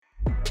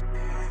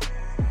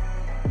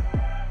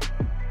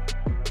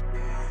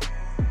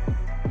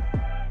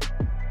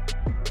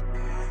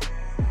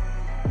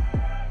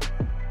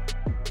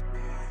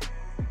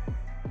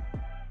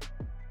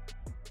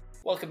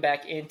welcome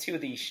back into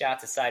the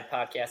Shots Aside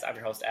podcast. I'm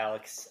your host,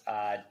 Alex,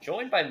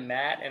 joined by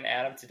Matt and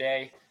Adam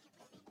today.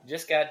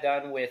 Just got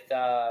done with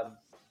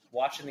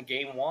watching the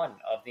game one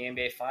of the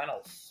NBA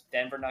Finals.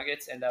 Denver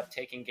Nuggets end up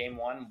taking game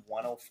one,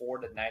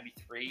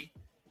 104-93,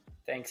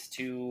 thanks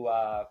to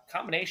a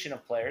combination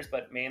of players,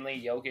 but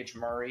mainly Jokic,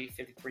 Murray,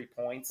 53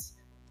 points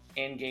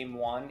in game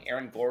one.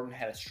 Aaron Gordon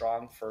had a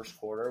strong first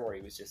quarter where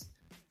he was just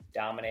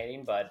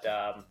dominating, but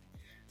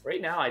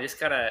right now I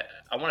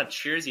want to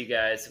cheers you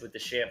guys with the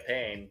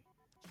champagne.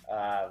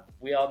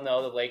 We all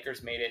know the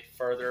Lakers made it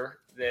further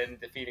than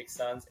the Phoenix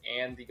Suns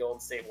and the Golden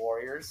State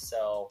Warriors,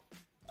 so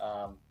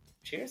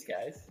cheers,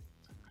 guys.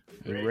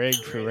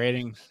 Rigged for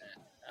ratings.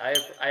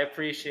 I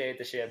appreciate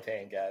the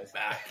champagne, guys.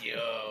 Back you.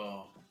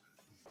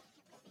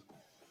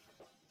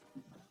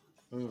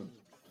 God,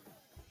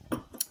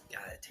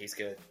 it tastes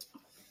good.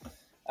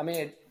 I mean,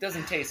 it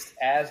doesn't taste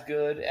as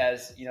good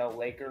as,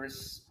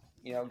 Lakers,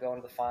 going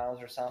to the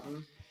finals or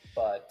something.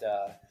 But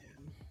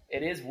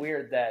it is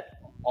weird that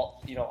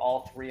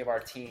all three of our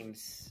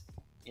teams,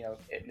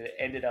 it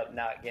ended up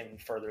not getting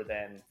further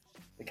than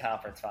the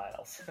conference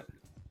finals.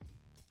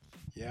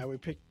 Yeah, we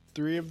picked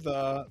three of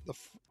the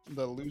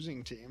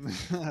losing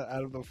teams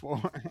out of the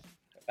four.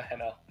 I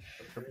know.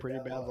 For pretty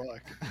bad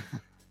luck.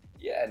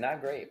 Yeah,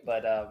 not great.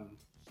 But,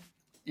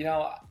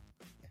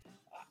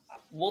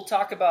 we'll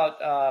talk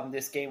about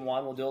this game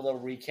one. We'll do a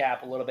little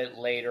recap a little bit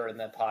later in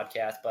the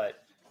podcast.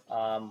 But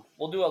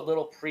we'll do a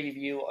little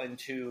preview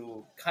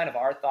into kind of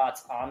our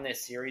thoughts on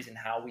this series and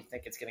how we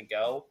think it's going to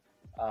go.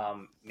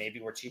 Maybe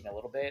we're cheating a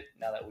little bit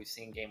now that we've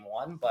seen game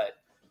one. But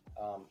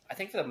I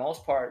think for the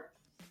most part,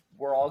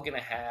 we're all going to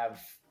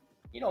have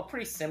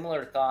pretty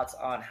similar thoughts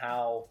on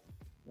how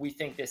we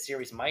think this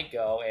series might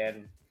go.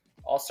 And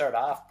I'll start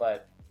off,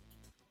 but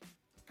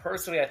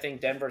personally, I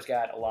think Denver's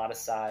got a lot of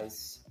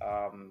size.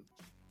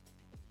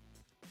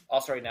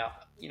 Also right now,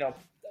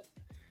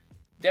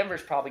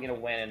 Denver's probably going to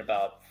win in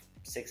about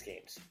 6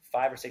 games,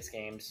 5 or 6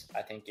 games.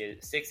 I think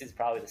 6 is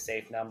probably the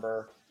safe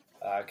number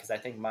because I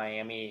think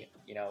Miami,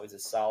 is a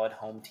solid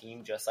home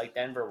team, just like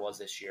Denver was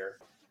this year.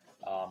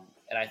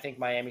 And I think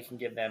Miami can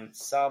give them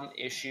some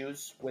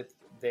issues with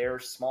their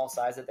small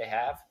size that they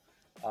have,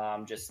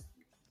 just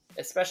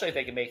especially if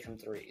they can make some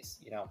threes.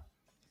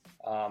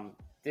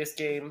 This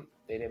game,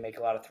 they didn't make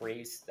a lot of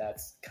threes.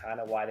 That's kind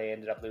of why they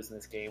ended up losing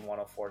this game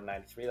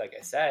 104-93, like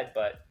I said.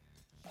 But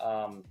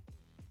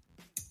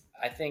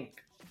I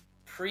think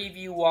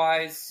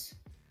preview-wise,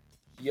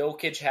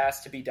 Jokic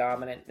has to be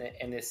dominant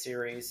in this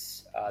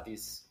series.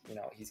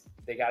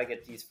 They got to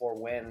get these 4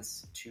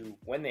 wins to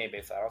win the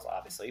NBA Finals,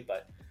 obviously.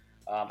 But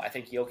I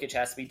think Jokic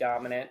has to be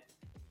dominant.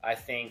 I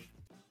think,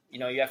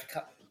 you have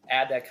to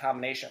add that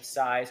combination of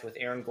size with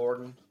Aaron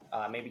Gordon.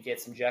 Maybe get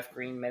some Jeff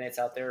Green minutes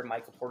out there,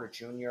 Michael Porter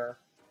Jr.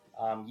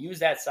 Use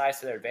that size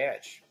to their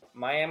advantage.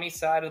 Miami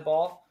side of the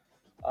ball,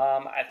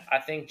 I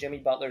think Jimmy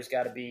Butler's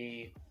got to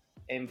be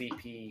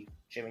MVP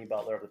Jimmy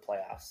Butler of the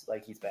playoffs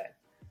like he's been.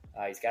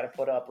 He's got to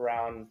put up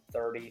around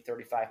 30,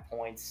 35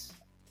 points,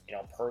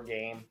 per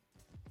game.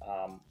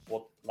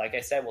 Well, like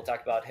I said, we'll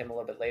talk about him a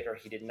little bit later.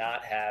 He did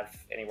not have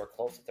anywhere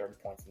close to 30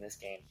 points in this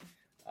game.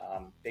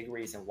 Big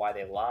reason why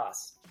they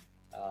lost.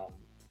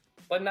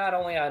 But not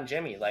only on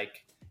Jimmy,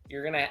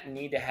 you're going to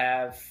need to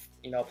have,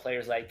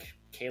 players like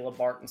Caleb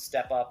Martin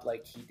step up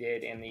like he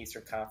did in the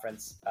Eastern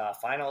Conference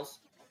Finals.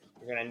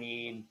 You're going to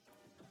need,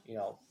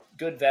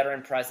 good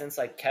veteran presence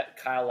like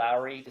Kyle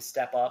Lowry to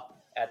step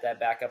up at that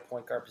backup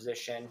point guard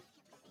position.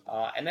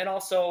 And then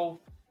also,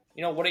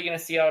 what are you going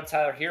to see out of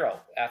Tyler Hero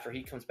after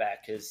he comes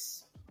back?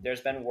 Because there's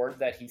been word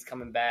that he's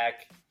coming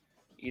back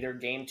either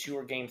game 2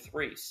 or game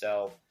 3.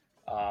 So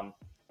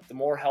the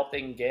more help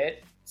they can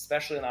get,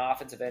 especially on the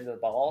offensive end of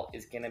the ball,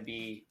 is going to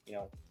be,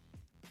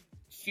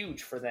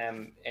 huge for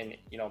them and,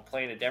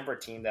 playing a Denver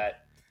team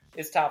that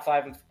is top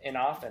 5 in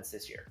offense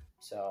this year.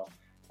 So,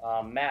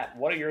 Matt,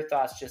 what are your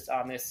thoughts just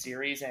on this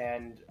series,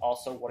 and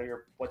also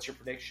what's your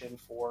prediction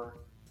for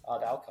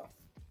the outcome?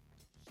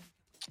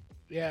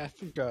 Yeah, I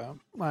think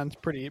mine's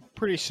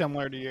pretty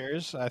similar to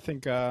yours. I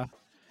think the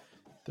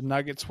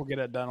Nuggets will get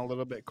it done a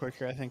little bit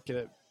quicker. I think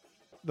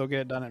they'll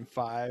get it done in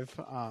 5.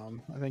 I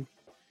think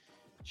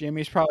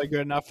Jimmy's probably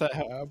good enough to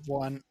have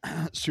one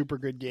super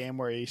good game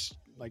where he's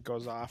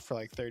goes off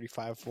for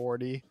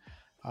 35-40.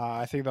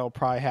 I think that'll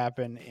probably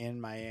happen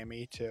in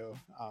Miami too.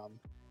 I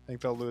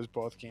think they'll lose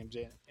both games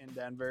in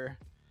Denver.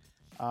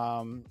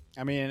 I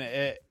mean,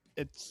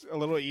 it's a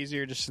little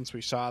easier just since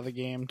we saw the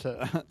game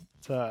to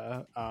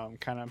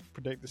kind of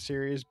predict the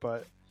series.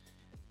 But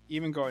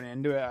even going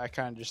into it, I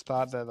kind of just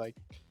thought that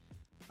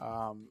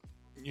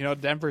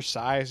Denver's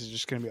size is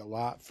just going to be a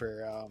lot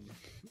for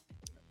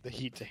the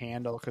Heat to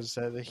handle, because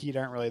the Heat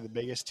aren't really the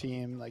biggest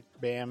team.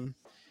 Bam,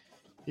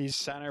 he's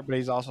center, but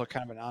he's also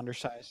kind of an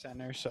undersized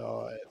center,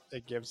 so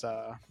it gives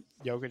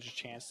Jokic a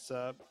chance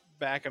to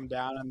back him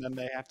down, and then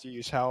they have to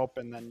use help,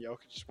 and then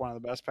Jokic is one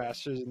of the best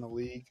passers in the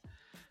league,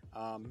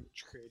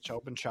 which creates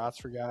open shots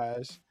for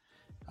guys.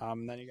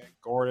 Then you got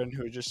Gordon,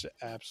 who just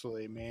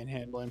absolutely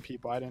manhandling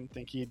people. I didn't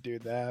think he'd do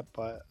that,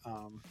 but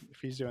if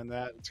he's doing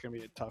that, it's going to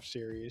be a tough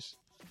series.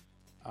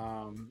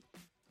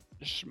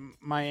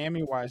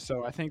 Miami wise,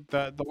 though, I think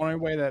the only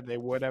way that they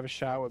would have a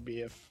shot would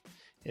be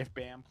if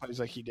Bam plays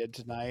like he did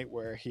tonight,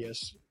 where he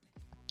has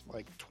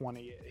like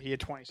 20. He had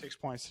 26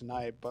 points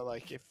tonight, but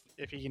like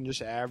if he can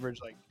just average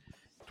like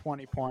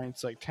 20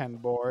 points, like 10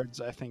 boards,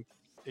 I think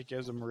it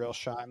gives him a real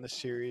shot in the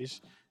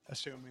series,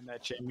 assuming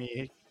that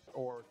Jamie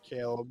or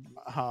Caleb,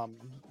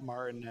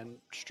 Martin, and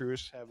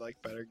Struess have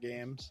like better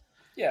games.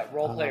 Yeah,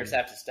 role players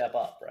have to step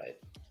up, right?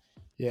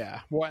 Yeah,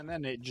 well, and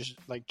then it just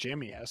like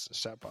Jimmy has to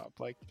step up.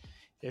 Like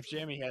if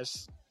Jimmy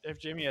has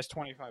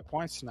 25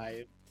 points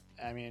tonight,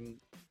 I mean,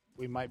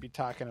 we might be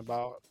talking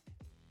about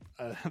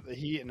the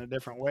Heat in a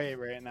different way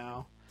right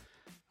now.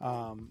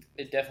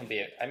 It'd definitely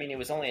be. I mean, it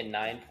was only a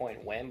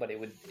 9-point win, but it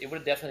would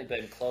have definitely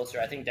been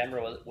closer. I think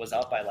Denver was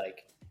up by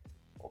like,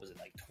 what was it,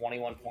 like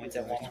 21 points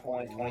at one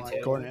point,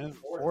 22, going in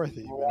fourth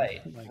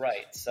even.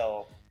 Right.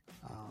 So,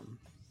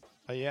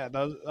 but yeah,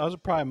 those are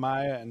probably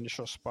my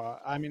initial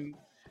spot. I mean,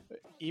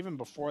 even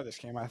before this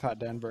game, I thought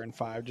Denver in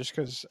 5, just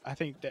because I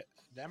think that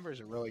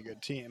Denver's a really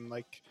good team.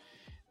 Like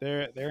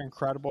they're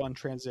incredible in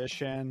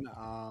transition.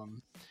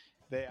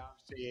 They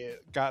obviously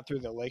got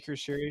through the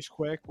Lakers series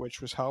quick, which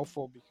was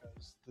helpful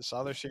because this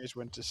other series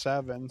went to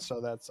 7.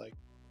 So that's like,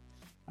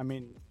 I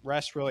mean,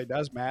 rest really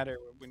does matter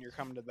when you're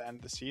coming to the end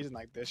of the season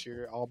like this.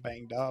 You're all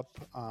banged up.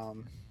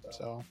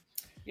 So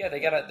yeah,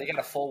 they got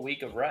a full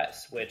week of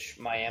rest, which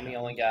Miami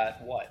only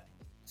got what,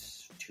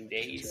 2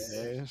 days.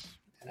 2 days.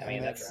 I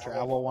mean, that's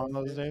travel one of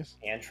those days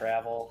and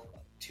travel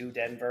to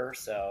Denver.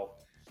 So,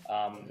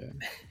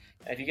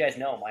 if you guys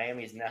know,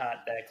 Miami's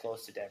not that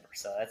close to Denver,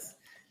 so that's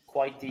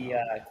quite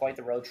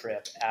the road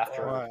trip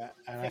after.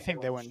 And I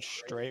think they went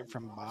straight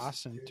from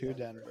Boston to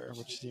Denver,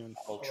 which is even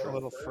a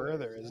little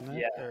further, isn't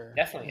it? Yeah,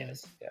 definitely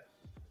is.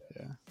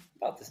 Yeah.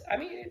 About this, I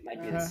mean, it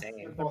might be the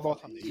same. They're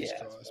both on the East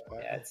Coast,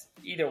 but it's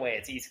either way.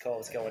 It's East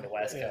Coast going to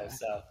West Coast.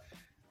 So,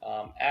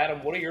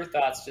 Adam, what are your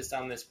thoughts just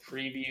on this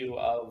preview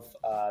of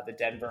the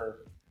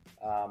Denver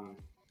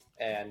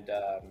and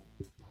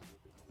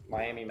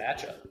Miami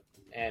matchup,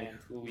 and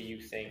who you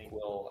think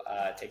will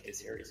take this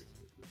series?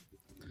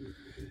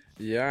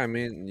 Yeah, I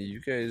mean, you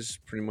guys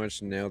pretty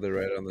much nailed it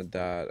right on the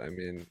dot. I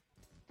mean,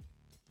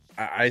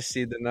 I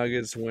see the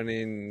Nuggets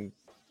winning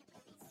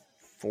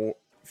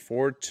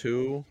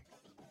 4-2,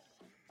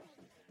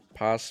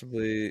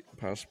 possibly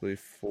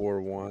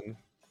 4-1,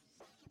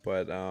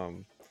 but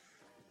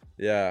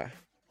yeah,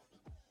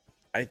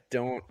 I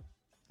don't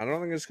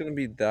think it's gonna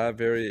be that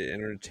very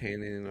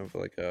entertaining of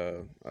like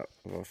a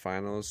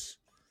finals.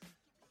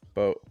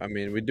 But I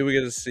mean, we do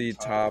get to see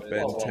top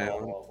end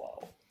talent.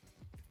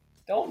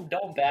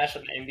 Don't bash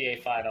on the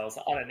NBA Finals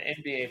on an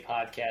NBA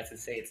podcast and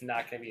say it's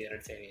not going to be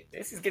entertaining.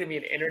 This is going to be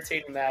an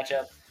entertaining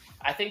matchup.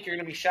 I think you're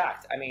going to be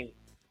shocked. I mean,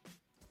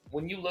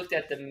 when you looked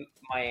at the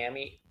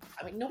Miami,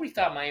 I mean, nobody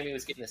thought Miami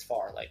was getting this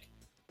far. Like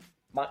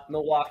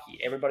Milwaukee,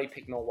 everybody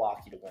picked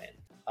Milwaukee to win.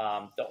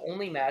 The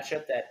only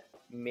matchup that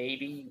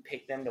maybe you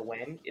pick them to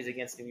win is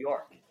against New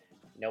York.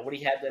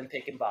 Nobody had them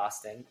picking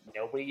Boston.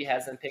 Nobody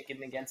has them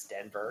picking against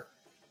Denver.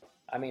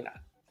 I mean,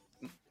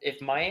 if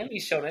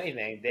Miami's shown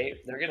anything,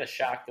 they're going to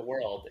shock the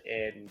world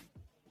and,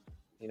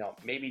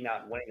 maybe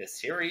not winning the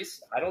series.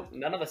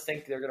 None of us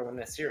think they're going to win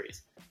this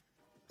series.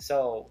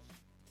 So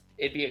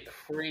it'd be a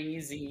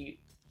crazy,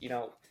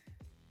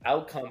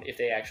 outcome if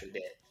they actually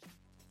did.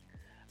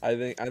 I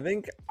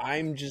think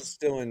I'm just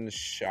still in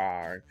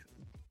shock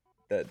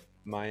that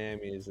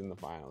Miami is in the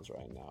finals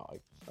right now.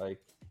 Like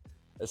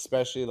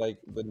especially like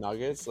the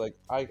Nuggets. Like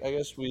I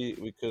guess we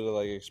could have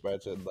like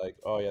expected like,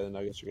 oh yeah, the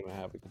Nuggets are gonna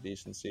have like a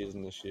decent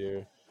season this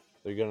year.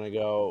 They're gonna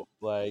go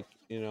like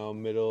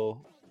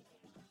middle.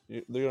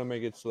 They're gonna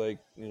make it to like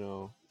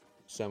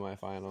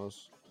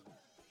semifinals.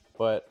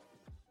 But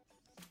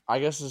I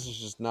guess this is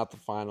just not the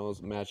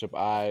finals matchup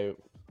I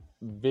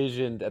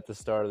visioned at the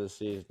start of the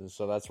season.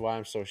 So that's why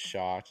I'm so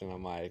shocked, and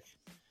I'm like,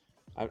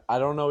 I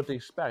don't know what to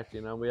expect.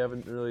 We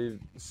haven't really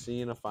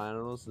seen a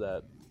finals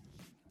that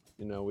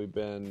we've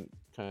been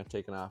kind of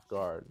taken off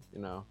guard.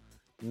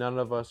 None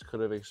of us could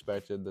have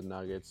expected the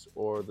Nuggets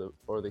or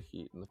the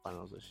Heat in the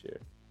finals this year.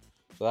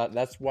 So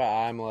that's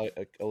why I'm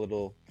like a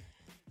little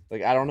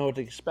like I don't know what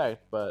to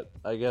expect, but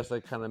I guess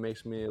that kind of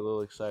makes me a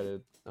little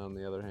excited on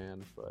the other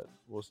hand. But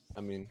we'll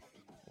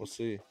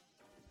see.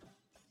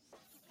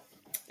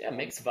 Yeah,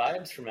 mixed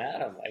vibes from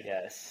Adam, I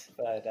guess.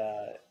 But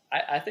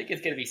I think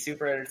it's going to be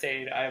super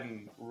entertaining.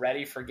 I'm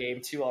ready for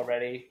game 2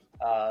 already.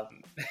 I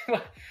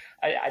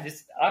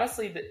just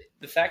honestly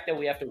the fact that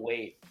we have to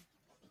wait,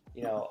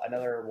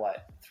 another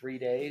 3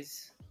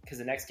 days because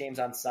the next game's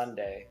on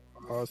Sunday.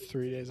 Oh, it's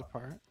 3 days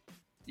apart.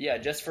 Yeah,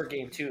 just for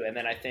game 2, and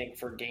then I think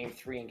for game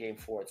 3 and game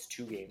 4, it's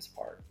 2 games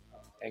apart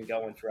and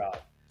going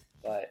throughout.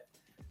 But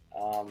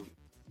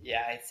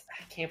yeah, I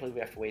can't believe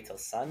we have to wait till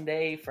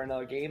Sunday for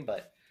another game.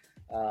 But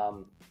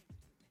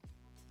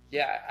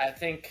yeah, I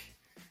think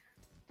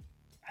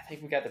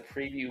we got the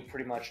preview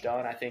pretty much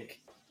done. I think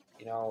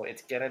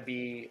it's gonna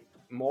be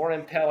more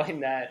impelling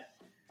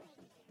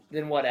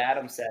than what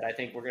Adam said. I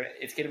think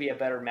it's gonna be a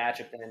better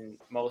matchup than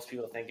most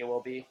people think it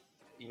will be.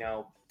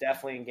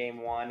 Definitely in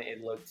game 1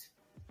 it looked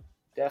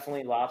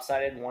definitely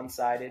lopsided,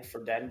 one-sided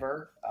for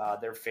Denver.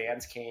 Their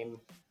fans came,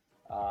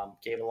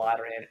 gave a lot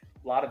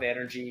of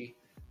energy,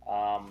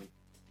 and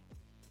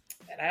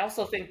I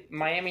also think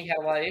Miami had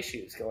a lot of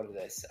issues going to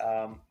this.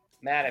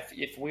 Matt,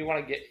 if we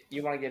want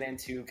to get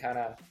into kind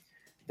of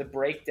the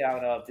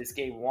breakdown of this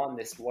game one,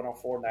 this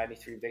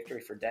 104-93 victory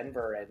for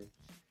Denver, and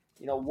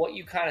what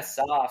you kind of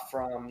saw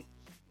from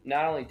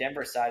not only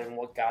Denver's side and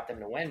what got them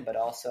to win, but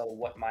also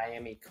what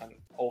Miami can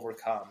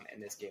overcome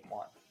in this game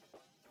one.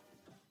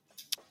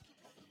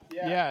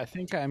 Yeah, I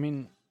think,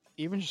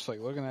 even just like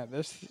looking at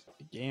this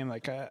game,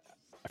 like I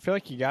feel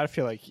like you got to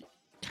feel like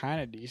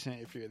kind of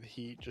decent if you're the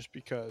Heat, just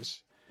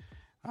because,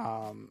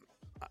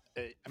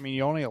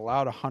 you only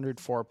allowed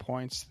 104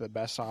 points to the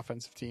best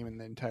offensive team in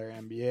the entire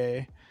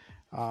NBA,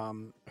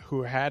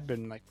 who had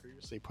been like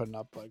previously putting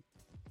up like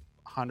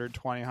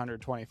 120,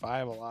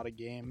 125 a lot of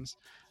games.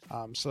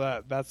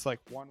 So that's like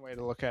one way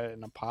to look at it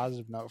in a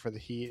positive note for the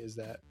Heat, is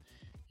that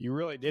you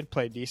really did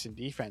play decent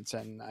defense.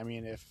 And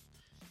if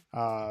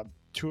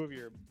two of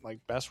your like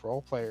best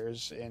role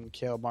players in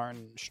Caleb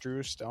Martin and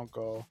Strus don't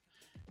go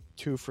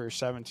 2 for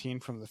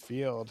 17 from the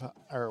field,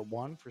 or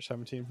 1 for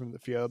 17 from the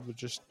field with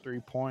just 3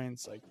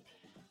 points,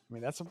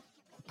 that's a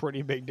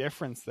pretty big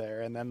difference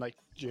there. And then like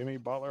Jimmy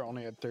Butler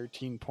only had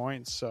 13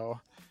 points, so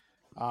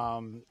I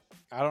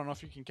don't know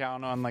if you can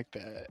count on like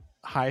the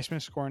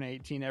Highsmith scoring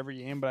 18 every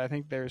game, but I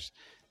think there's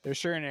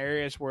certain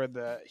areas where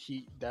the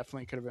Heat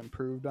definitely could have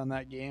improved on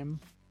that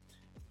game.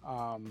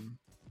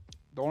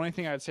 The only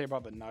thing I'd say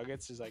about the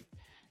Nuggets is like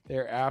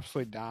they're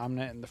absolutely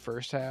dominant in the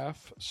first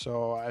half,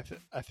 so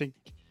I think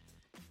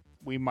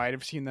we might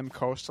have seen them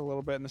coast a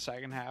little bit in the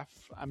second half.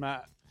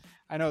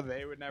 I know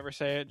they would never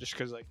say it, just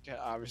because like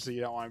obviously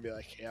you don't want to be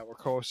like, yeah, we're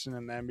coasting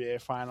in the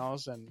NBA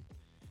Finals, and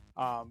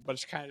but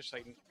it's kind of just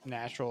like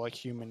natural, like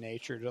human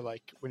nature to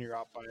like when you're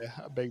up by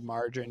a big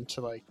margin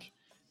to like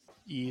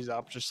ease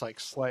up just like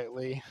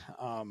slightly.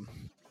 But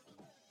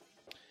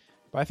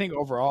I think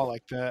overall,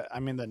 like the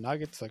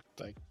Nuggets looked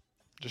like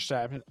just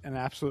an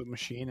absolute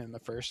machine in the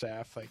first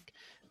half. Like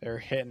they're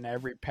hitting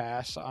every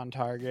pass on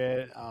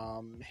target,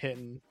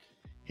 hitting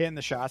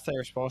the shots they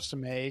were supposed to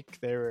make.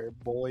 They were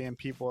bullying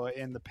people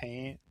in the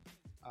paint,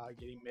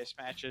 getting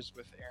mismatches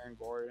with Aaron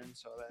Gordon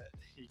so that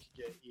he could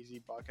get easy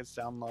buckets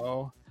down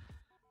low.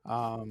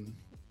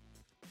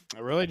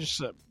 Really just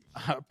a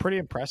pretty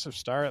impressive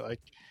start.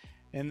 Like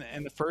in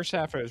the first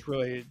half, it was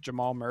really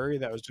Jamal Murray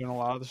that was doing a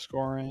lot of the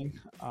scoring.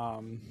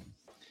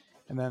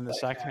 And then the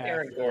second half,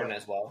 Aaron Gordon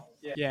as well.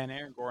 Yeah, and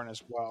Aaron Gordon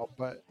as well.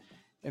 But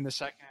in the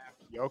second half,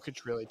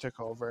 Jokic really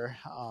took over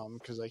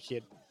because like he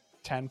had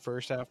 10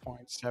 first half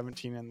points,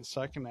 17 in the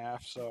second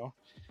half. So,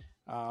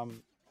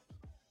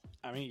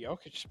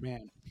 Jokic,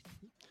 man,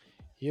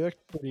 he looked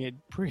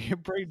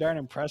pretty darn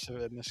impressive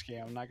in this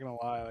game. I'm not gonna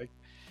lie. Like,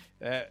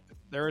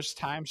 there was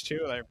times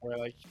too, like where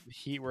like the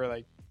Heat were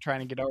like trying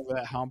to get over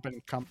that hump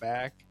and come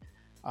back,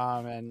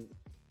 and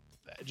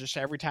just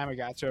every time it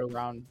got to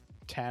around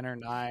 10 or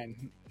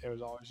 9, it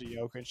was always a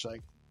Jokic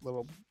like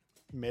little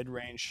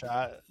mid-range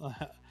shot.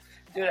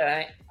 Dude,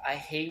 I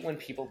hate when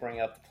people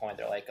bring up the point.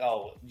 They're like,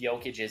 oh,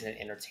 Jokic isn't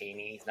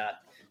entertaining. He's not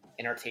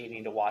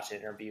entertaining to watch an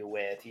interview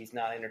with. He's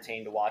not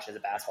entertaining to watch as a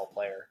basketball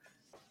player.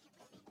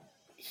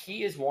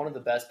 He is one of the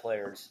best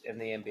players in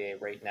the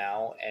NBA right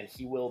now, and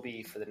he will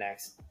be for the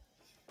next,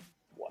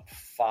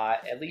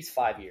 at least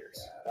 5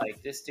 years.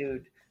 Like, this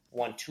dude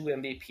won 2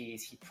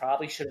 MVPs. He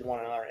probably should have won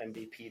another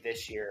MVP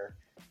this year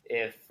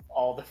if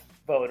all the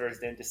voters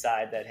didn't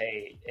decide that,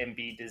 hey,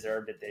 Embiid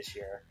deserved it this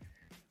year.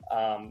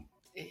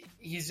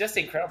 He's just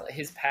incredible.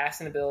 His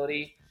passing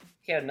ability.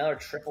 He had another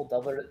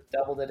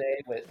triple-double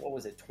today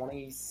with,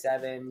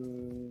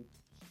 27,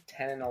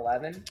 10, and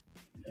 11?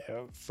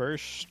 Yeah,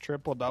 first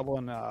triple-double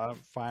in a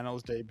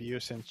finals debut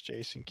since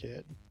Jason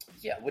Kidd.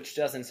 Yeah, which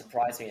doesn't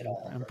surprise me at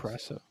all.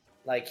 Impressive.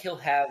 Like, he'll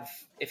have,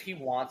 if he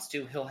wants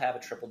to, he'll have a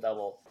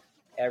triple-double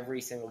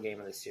every single game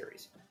of the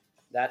series.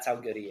 That's how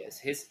good he is.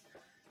 His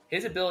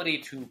ability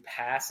to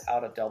pass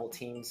out of double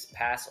teams,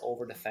 pass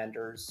over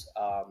defenders,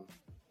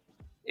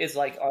 is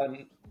like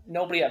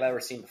nobody I've ever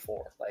seen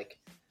before. Like,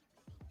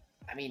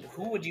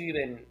 who would you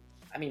even?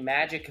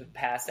 Magic could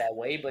pass that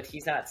way, but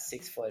he's not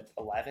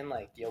 6'11"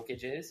 like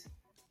Jokic is.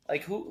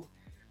 Like, who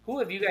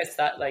have you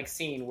guys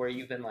seen where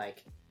you've been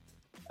like,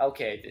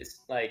 okay, this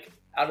like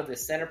out of the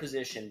center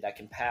position that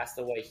can pass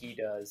the way he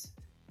does,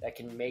 that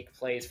can make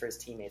plays for his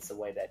teammates the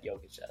way that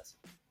Jokic does?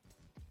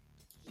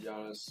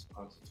 Giannis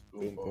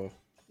Antetokounmpo.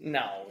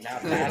 No,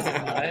 not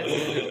passing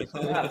wise.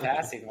 Not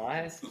passing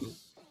wise.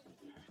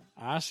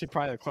 Honestly,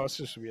 probably the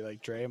closest would be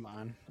like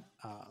Draymond,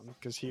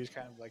 because he was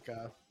kind of like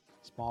a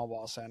small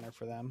ball center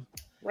for them.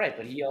 Right,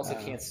 but he also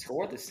can't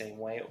score the same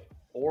way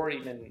or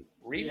even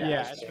rebound.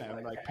 Yeah, it's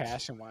like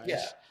passing wise.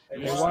 Yeah.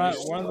 One of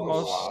the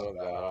most. A lot of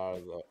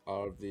that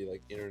out of the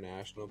like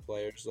international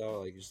players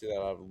though. Like you see that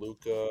out of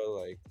Luka,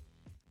 like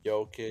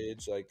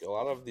Jokic. Like a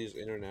lot of these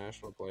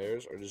international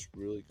players are just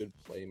really good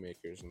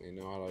playmakers, and they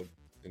know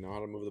how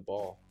to move the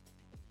ball.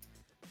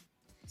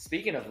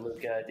 Speaking of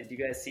Luka, did you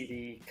guys see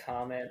the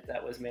comment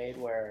that was made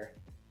where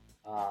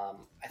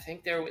I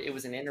think it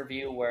was an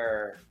interview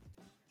where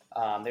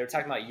they were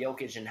talking about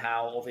Jokic and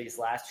how over these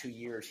last 2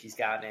 years he's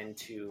gotten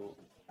into.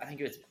 I think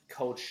it was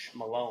Coach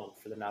Malone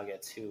for the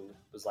Nuggets who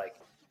was like,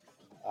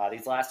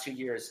 these last 2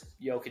 years,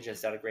 Jokic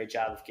has done a great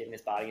job of getting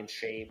his body in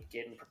shape,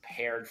 getting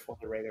prepared for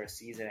the regular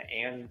season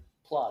and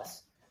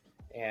plus.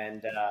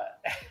 And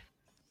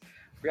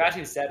forgot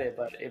who said it,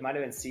 but it might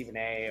have been Stephen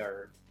A.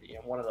 or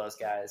one of those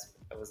guys.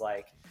 It was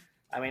like,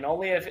 I mean,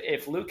 only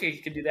if Luka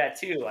could do that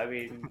too. I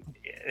mean,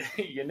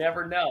 you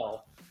never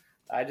know.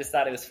 I just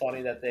thought it was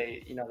funny that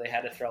they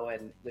had to throw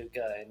in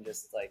Luka and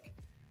just like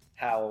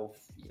how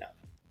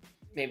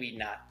maybe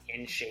not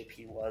in shape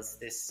he was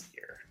this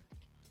year.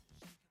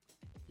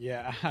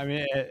 Yeah, I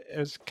mean, it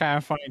was kind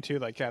of funny too.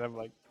 Like, kind of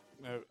like,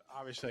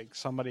 obviously, like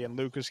somebody in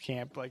Luka's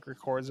camp like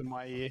records him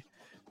while he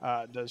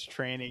does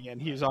training,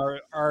 and he's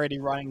already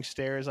running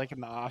stairs like in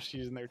the off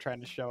season. They're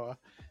trying to show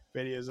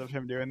videos of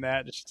him doing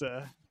that just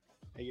to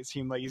make it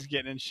seem like he's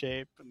getting in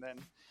shape, and then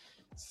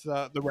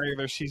the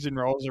regular season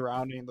rolls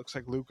around and he looks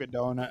like Luka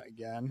Donut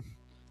again.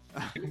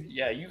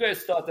 Yeah, you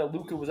guys thought that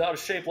Luka was out of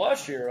shape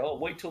last year. Oh,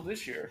 wait till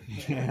this year.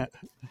 Yeah.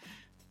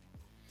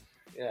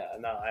 Yeah,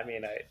 no, I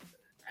mean,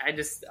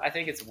 I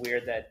think it's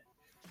weird that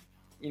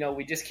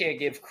we just can't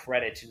give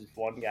credit to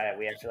one guy.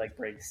 We have to like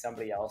bring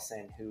somebody else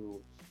in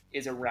who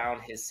is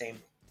around his same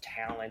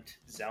talent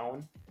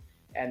zone,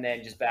 and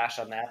then just bash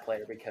on that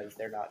player because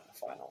they're not in the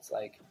finals.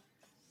 Like,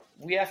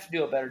 we have to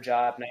do a better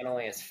job, not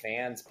only as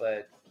fans,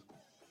 but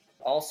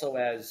also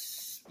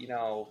as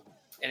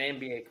an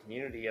NBA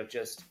community of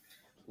just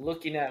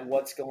looking at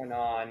what's going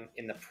on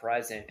in the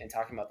present and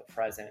talking about the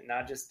present,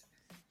 not just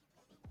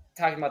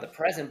talking about the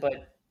present,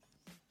 but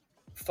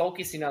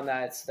focusing on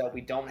that so that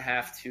we don't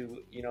have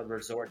to,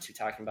 resort to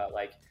talking about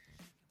like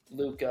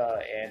Luka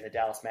and the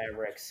Dallas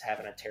Mavericks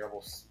having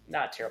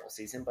not terrible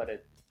season,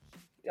 but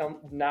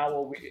not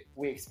what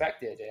we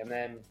expected. And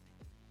then,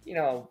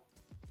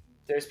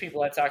 there's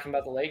people that talking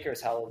about the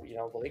Lakers, how,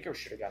 the Lakers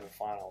should have gotten the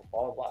final,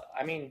 blah, blah, blah.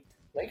 I mean,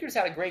 Lakers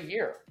had a great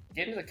year.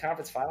 Getting to the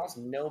conference finals,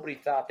 nobody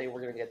thought they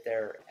were going to get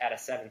there at a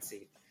 7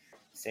 seed.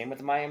 Same with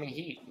the Miami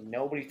Heat.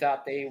 Nobody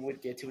thought they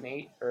would get to an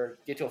 8 or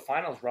get to a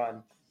finals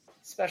run,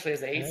 especially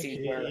as the 8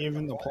 seed.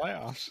 Even the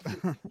playoffs.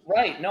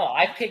 Right. No,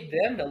 I picked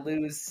them to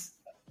lose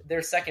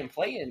their second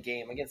play-in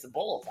game against the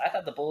Bulls. I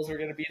thought the Bulls were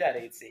going to be that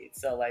 8 seed.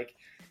 So, like,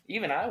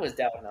 even I was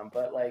doubting them.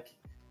 But, like,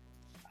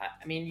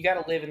 I mean, you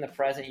got to live in the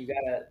present. You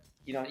got to,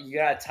 you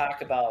got to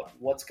talk about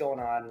what's going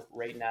on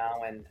right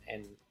now. And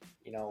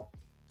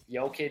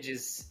Jokic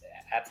is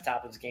at the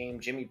top of his game.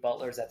 Jimmy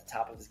Butler's at the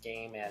top of his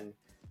game. And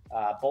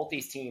both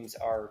these teams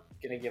are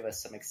going to give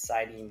us some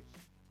exciting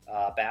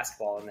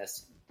basketball in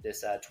this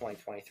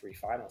 2023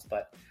 finals.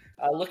 But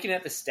looking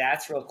at the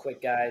stats real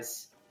quick,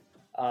 guys,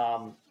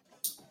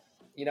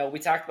 we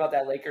talked about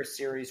that Lakers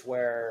series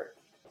where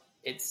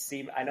it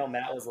seemed, I know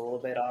Matt was a little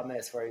bit on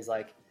this, where he's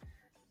like,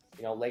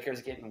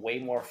 Lakers getting way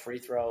more free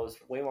throws,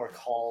 way more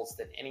calls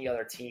than any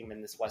other team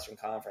in this Western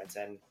Conference.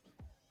 And,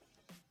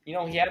 he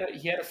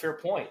had a fair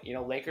point.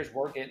 Lakers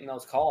were getting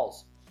those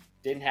calls.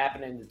 Didn't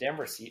happen in the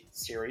Denver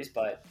series,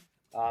 but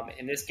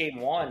in this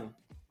game 1,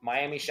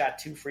 Miami shot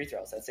 2 free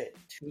throws. That's it.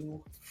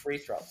 2 free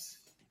throws.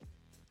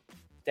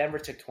 Denver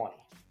took 20.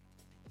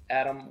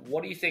 Adam,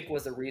 what do you think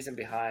was the reason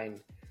behind,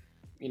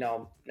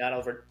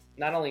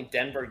 not only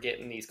Denver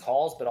getting these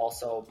calls, but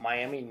also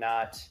Miami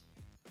not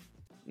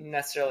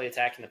necessarily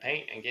attacking the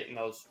paint and getting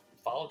those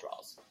foul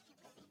draws?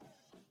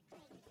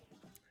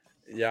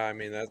 Yeah, I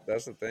mean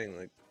that's the thing.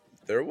 Like,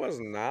 there was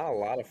not a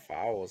lot of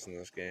fouls in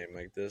this game.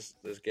 Like, this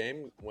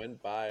game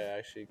went by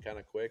actually kind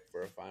of quick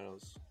for a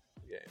finals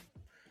game,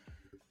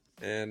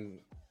 and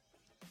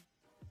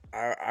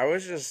I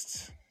was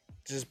just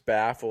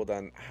baffled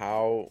on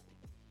how,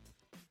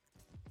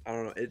 I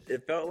don't know.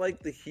 It felt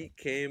like the Heat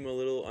came a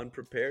little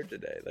unprepared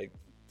today. Like,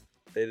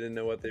 they didn't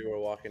know what they were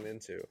walking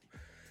into.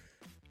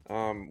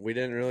 We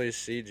didn't really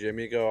see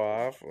Jimmy go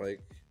off. Like,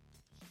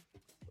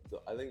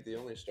 I think the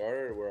only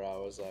starter where I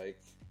was like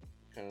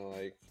kind of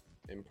like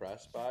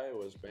impressed by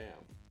was Bam,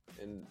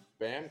 and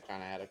Bam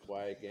kind of had a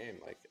quiet game.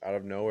 Like, out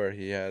of nowhere,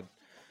 he had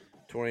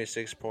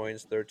 26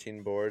 points,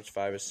 13 boards,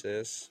 5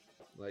 assists.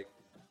 Like,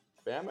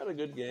 Bam had a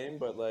good game,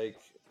 but like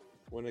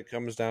when it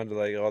comes down to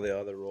like all the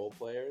other role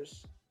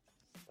players,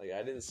 like,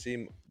 I didn't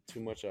see too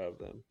much out of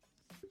them.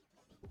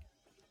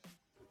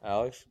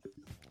 Alex?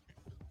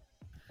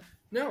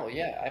 No,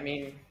 yeah. I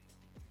mean,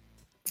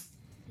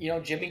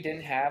 Jimmy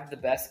didn't have the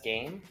best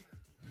game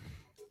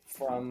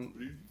from.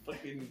 What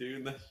are you fucking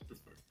doing that for?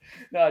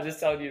 No, I'm just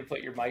telling you to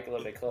put your mic a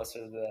little bit closer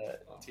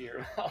to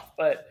your mouth.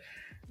 But,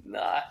 no,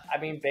 I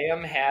mean,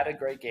 Bam had a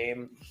great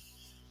game.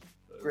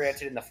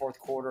 Granted, in the fourth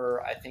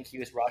quarter, I think he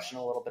was rushing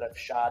a little bit of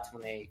shots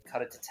when they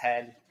cut it to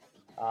 10.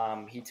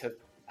 He took,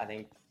 I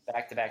think,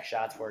 back-to-back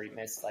shots where he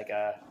missed like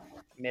a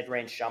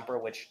mid-range jumper,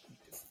 which,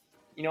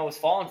 was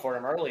falling for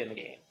him early in the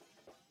game.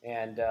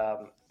 And,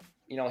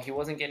 he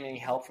wasn't getting any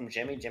help from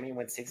Jimmy. Jimmy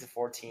went 6 of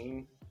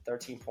 14,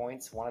 13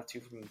 points, 1 of 2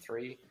 from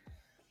 3.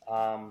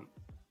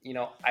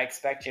 I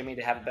expect Jimmy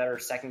to have a better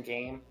second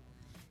game.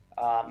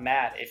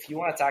 Matt, if you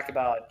want to talk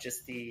about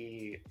just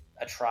the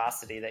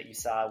atrocity that you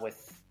saw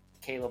with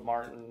Caleb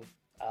Martin,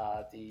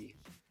 I'd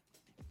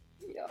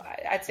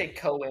say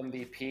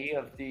co-MVP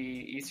of the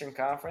Eastern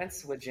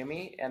Conference with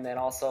Jimmy, and then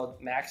also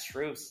Max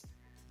Strus.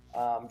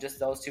 Just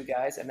those two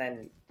guys, and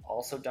then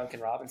also Duncan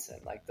Robinson.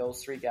 Like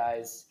those three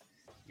guys,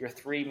 your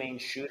three main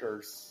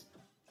shooters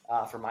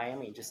for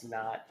Miami, just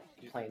not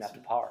playing up to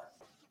par.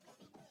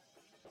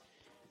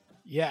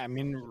 Yeah, I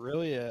mean,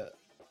 really,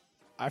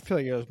 I feel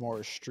like it was more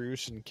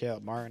Strus and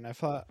Caleb Martin. I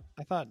thought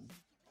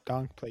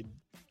Dunk played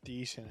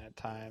decent at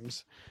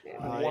times.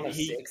 One of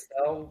 6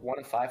 though, 1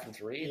 of 5 from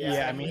 3.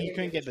 Yeah, I mean, he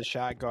couldn't get the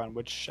shot going,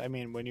 which I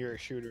mean, when you're a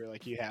shooter,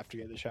 like you have to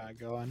get the shot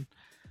going.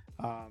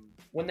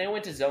 When they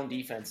went to zone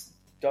defense,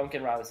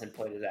 Duncan Robinson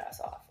played his ass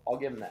off. I'll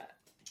give him that.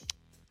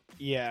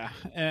 Yeah,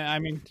 and I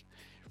mean,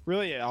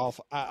 really, a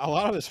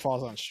lot of this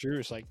falls on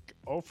Strus. Like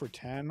 0 for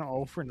 10,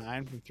 0 for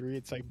 9 from 3.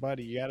 It's like,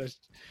 buddy, you got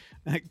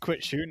to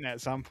quit shooting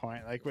at some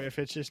point. Like if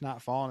it's just not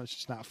falling, it's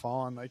just not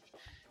falling. Like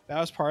that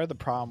was part of the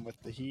problem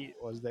with the Heat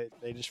was that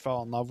they just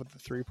fell in love with the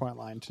 3-point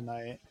line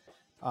tonight.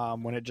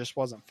 When it just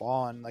wasn't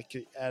falling, like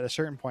at a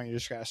certain point, you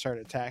just got to start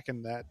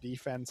attacking that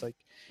defense. Like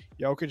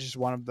Jokic is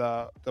one of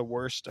the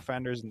worst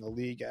defenders in the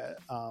league at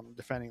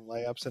defending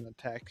layups and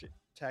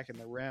attacking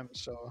the rim.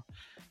 So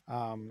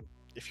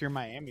if you're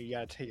Miami, you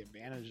got to take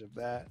advantage of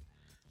that.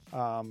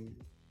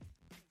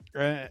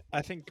 I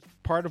think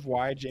part of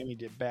why Jamie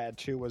did bad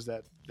too was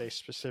that they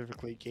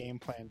specifically game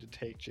planned to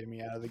take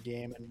Jimmy out of the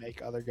game and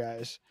make other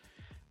guys,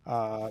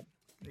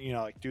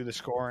 like do the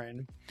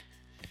scoring.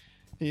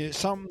 Yeah,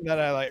 something that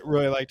I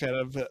really liked out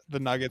of the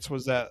Nuggets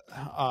was that,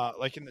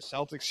 like in the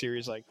Celtics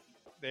series, like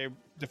they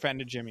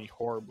defended Jimmy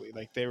horribly.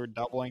 Like they were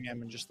doubling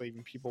him and just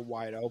leaving people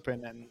wide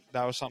open, and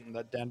that was something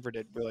that Denver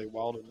did really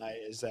well tonight.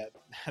 Is that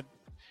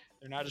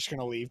they're not just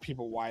going to leave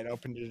people wide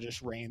open to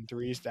just rain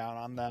threes down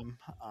on them.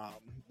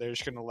 They're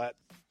just going to let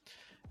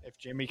if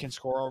Jimmy can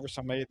score over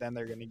somebody, then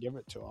they're going to give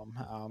it to him,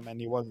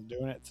 and he wasn't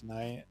doing it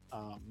tonight.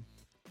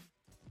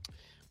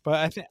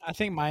 But I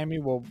think Miami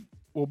will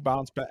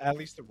bounce back. At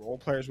least the role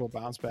players will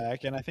bounce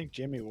back, and I think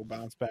Jimmy will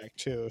bounce back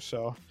too.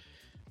 So,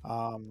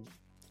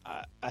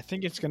 I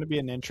think it's going to be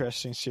an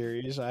interesting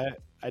series. I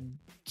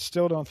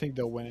still don't think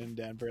they'll win in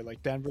Denver.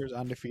 Like Denver's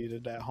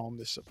undefeated at home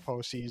this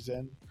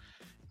postseason.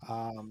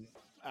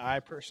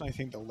 I personally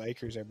think the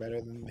Lakers are better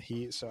than the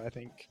Heat, so I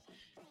think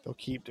they'll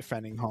keep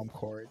defending home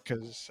court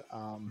because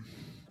I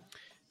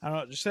don't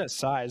know, just that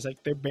size.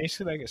 Like they're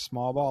basically like a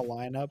small ball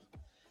lineup,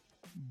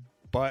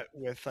 but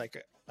with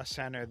like a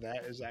center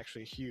that is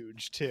actually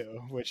huge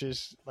too, which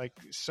is like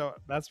so.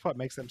 That's what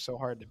makes them so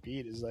hard to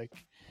beat. Is like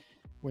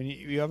when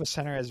you have a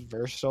center as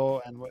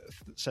versatile and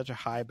with such a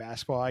high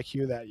basketball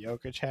IQ that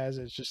Jokic has,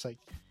 it's just like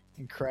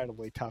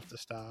incredibly tough to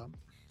stop.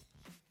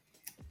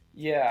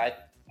 Yeah,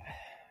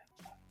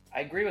 I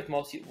agree with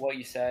most of what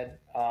you said.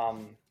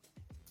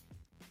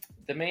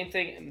 The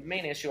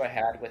main issue I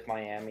had with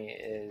Miami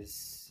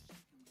is,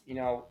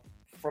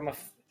 from a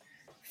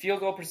field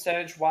goal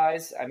percentage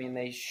wise, I mean,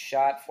 they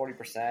shot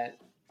 40%.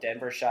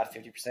 Denver shot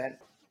 50%.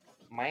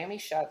 Miami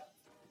shot,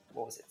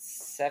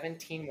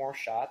 17 more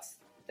shots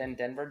than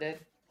Denver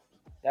did?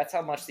 That's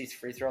how much these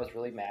free throws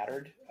really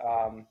mattered.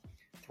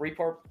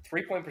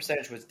 Three-point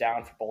percentage was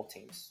down for both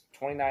teams.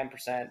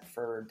 29%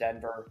 for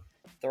Denver,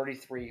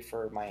 33%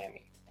 for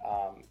Miami.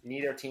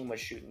 Neither team was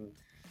shooting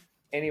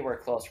anywhere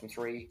close from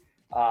three.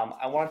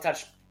 I want to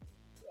touch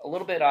a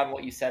little bit on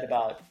what you said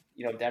about,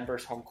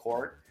 Denver's home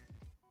court.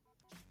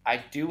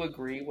 I do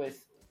agree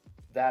with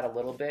that a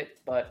little bit,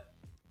 but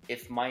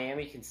if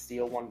Miami can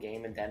steal one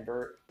game in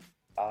Denver,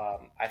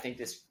 I think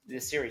this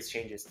series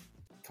changes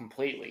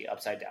completely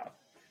upside down.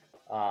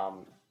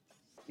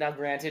 Now,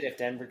 granted, if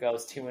Denver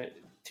goes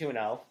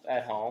 2-0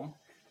 at home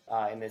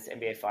in this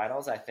NBA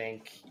Finals, I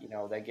think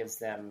that gives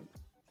them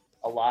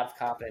a lot of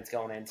confidence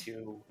going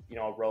into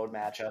a road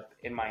matchup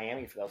in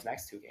Miami for those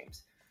next two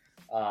games.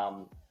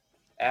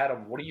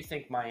 Adam, what do you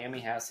think Miami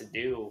has to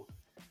do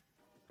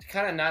to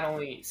kind of not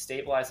only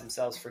stabilize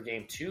themselves for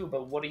game two,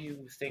 but what do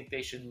you think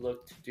they should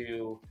look to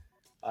do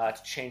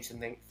to change some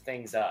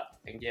things up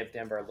and give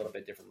Denver a little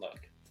bit different look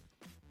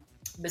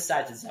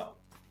besides the zone?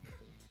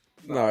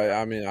 No,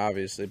 I mean,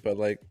 obviously, but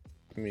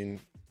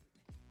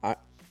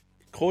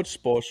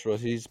Coach Spoelstra,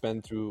 he's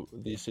been through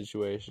these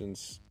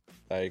situations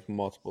like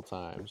multiple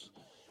times.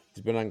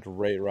 He's been on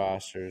great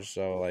rosters,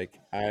 so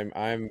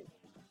I'm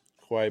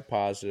quite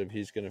positive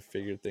he's going to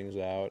figure things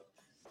out,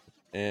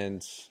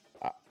 and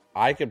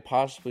I could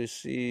possibly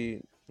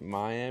see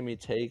Miami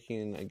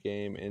taking a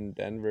game in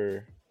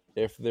Denver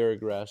if they're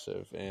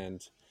aggressive,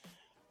 and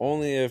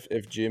only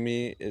if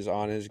Jimmy is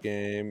on his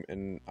game,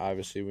 and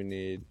obviously we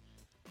need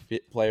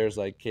players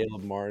like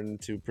Caleb Martin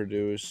to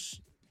produce.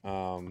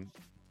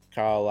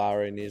 Kyle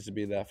Lowry needs to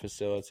be that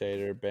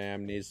facilitator.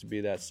 Bam needs to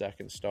be that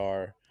second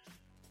star.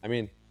 I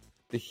mean,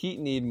 the Heat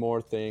need more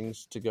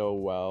things to go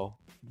well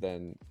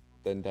than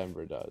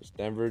Denver does.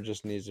 Denver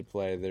just needs to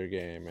play their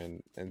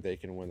game, and they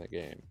can win the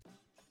game.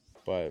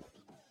 But,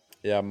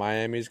 yeah,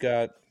 Miami's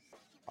got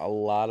a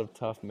lot of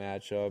tough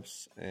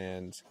matchups,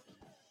 and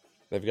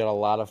They've got a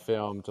lot of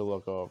film to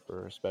look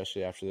over,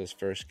 especially after this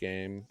first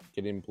game,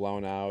 getting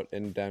blown out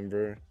in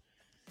Denver.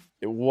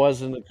 It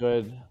wasn't a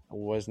good. It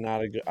was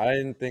not a good. I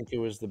didn't think it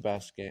was the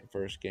best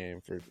first game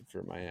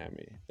for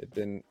Miami. It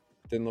didn't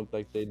look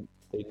like they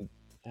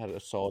had a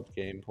solid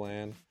game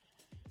plan.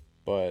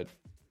 But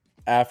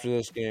after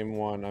this game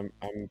one,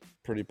 I'm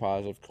pretty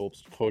positive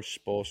Coach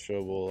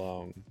Spoelstra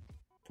will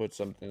put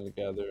something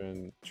together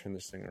and turn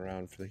this thing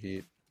around for the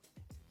Heat.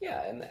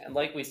 Yeah, and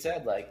like we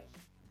said, like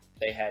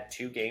they had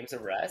 2 games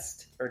of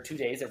rest or 2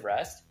 days of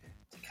rest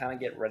to kind of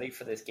get ready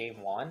for this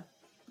game one.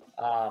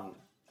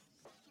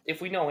 If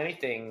we know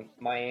anything,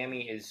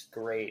 Miami is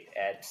great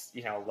at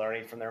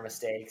learning from their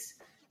mistakes,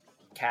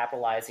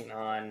 capitalizing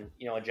on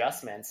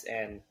adjustments,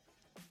 and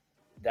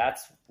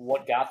that's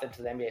what got them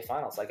to the NBA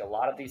Finals. Like a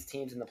lot of these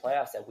teams in the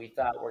playoffs that we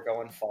thought were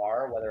going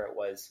far, whether it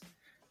was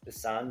the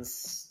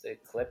Suns, the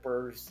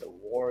Clippers, the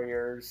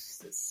Warriors,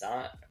 the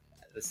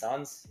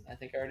Suns. I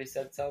think I already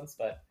said Suns,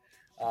 but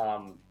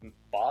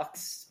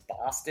Bucks,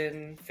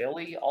 Boston,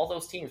 Philly, all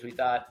those teams we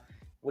thought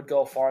would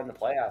go far in the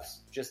playoffs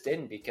just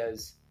didn't,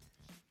 because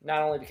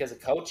not only because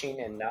of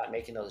coaching and not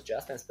making those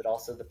adjustments, but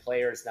also the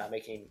players not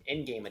making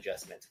in-game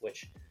adjustments,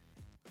 which,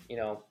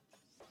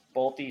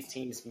 both these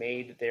teams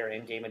made their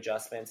in-game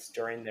adjustments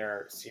during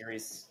their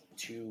series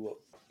to,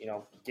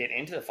 get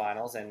into the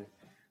finals. And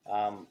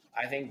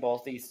I think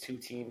both these two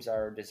teams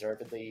are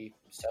deservedly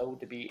so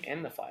to be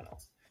in the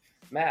finals.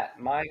 Matt,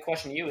 my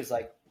question to you is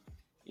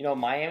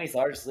Miami's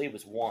largest lead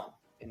was 1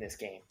 in this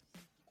game.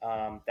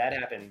 That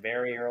happened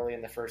very early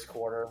in the first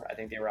quarter. I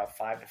think they were up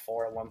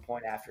 5-4 at one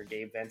point after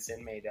Gabe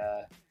Vincent made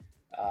a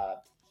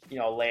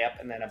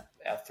layup and then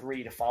a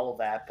 3 to follow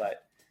that.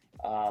 But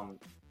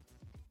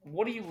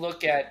what do you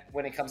look at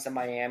when it comes to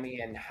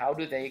Miami, and how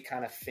do they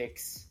kind of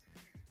fix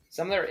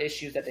some of their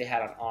issues that they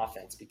had on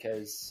offense?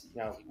 Because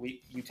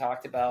you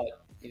talked about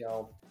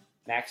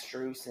Max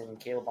Strus and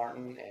Caleb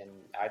Martin, and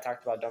I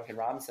talked about Duncan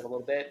Robinson a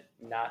little bit,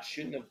 not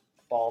shooting the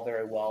ball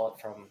very well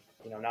from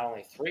not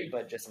only 3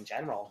 but just in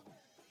general.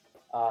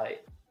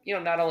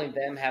 Not only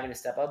them having to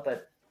step up,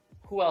 but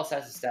who else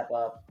has to step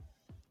up?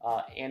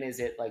 And is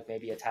it like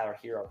maybe a Tyler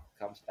Hero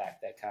comes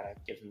back that kind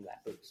of gives them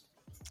that boost?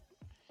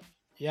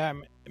 Yeah,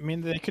 I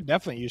mean, they could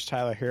definitely use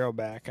Tyler Hero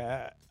back.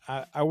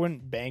 I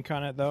wouldn't bank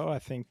on it, though. I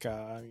think,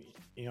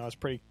 it's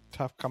pretty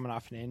tough coming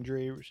off an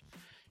injury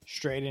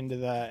straight into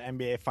the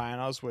NBA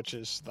Finals, which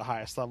is the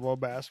highest level of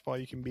basketball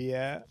you can be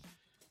at.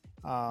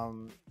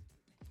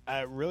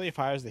 Really, if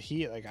I was the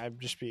Heat, I'd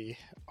just be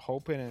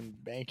hoping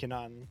and banking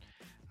on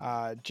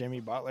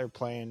Jimmy Butler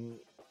playing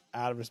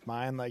out of his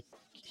mind like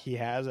he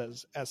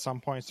has at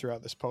some points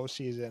throughout this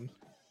postseason.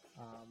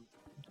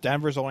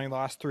 Denver's only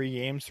lost 3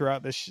 games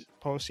throughout this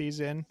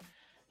postseason,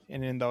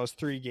 and in those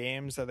 3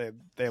 games that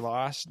they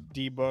lost,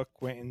 D-Book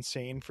went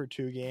insane for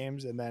 2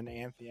 games, and then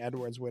Anthony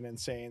Edwards went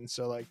insane.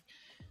 So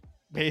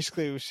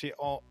basically, we see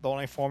the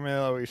only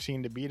formula we've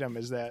seen to beat them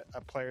is that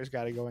a player's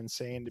got to go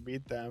insane to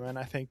beat them, and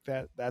I think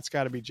that's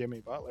got to be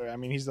Jimmy Butler. I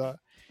mean,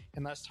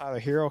 unless Tyler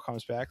Hero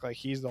comes back,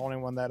 he's the only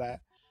one that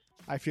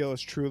I feel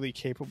is truly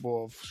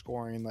capable of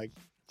scoring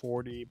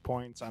 40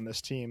 points on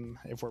this team,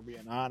 if we're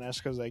being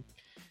honest, because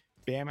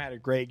Bam had a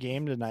great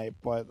game tonight,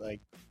 but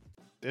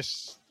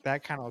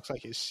that kind of looks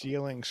like his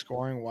ceiling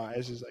scoring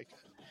wise is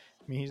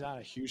he's not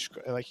a huge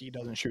he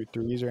doesn't shoot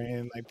threes or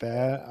anything like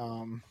that.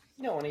 And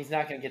he's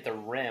not going to get the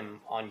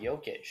rim on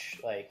Jokic.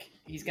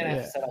 He's going to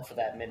have to settle for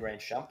that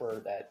mid-range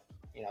jumper, that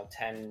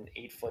 10,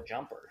 8-foot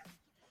jumper.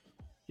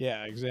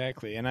 Yeah,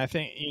 exactly. And I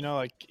think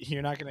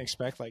you're not going to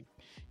expect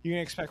you can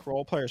expect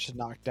role players to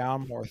knock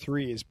down more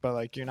threes,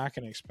 but you're not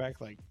going to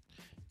expect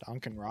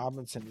Duncan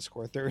Robinson to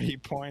score 30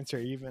 points or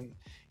even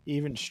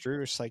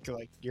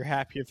Strus. You're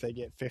happy if they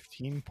get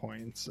 15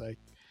 points.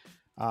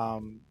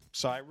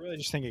 So I really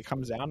just think it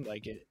comes down to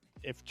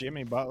if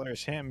Jimmy Butler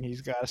is him,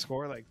 he's got to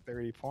score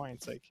 30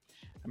 points.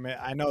 I mean,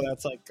 I know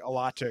that's a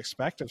lot to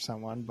expect of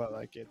someone, but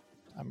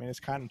it's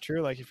kind of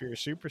true. If you're a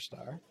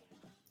superstar.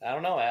 I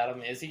don't know,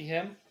 Adam. Is he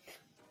him?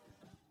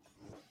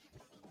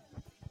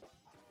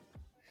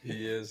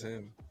 He is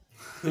him.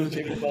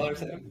 Jimmy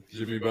Butler's him.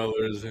 Jimmy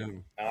Butler is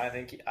him. No, I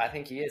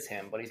think he is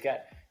him, but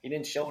he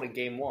didn't show it in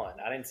game 1.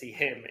 I didn't see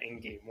him in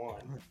game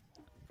 1.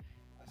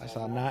 I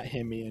saw not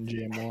him in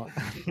game 1.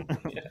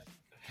 Yeah.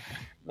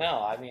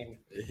 No, I mean,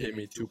 It hit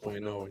me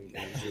 2.0 in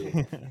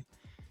game 2.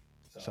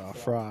 So a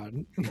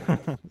fraud.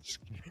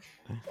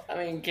 I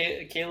mean,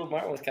 Caleb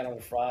Martin was kind of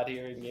a fraud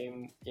here in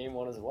game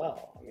 1 as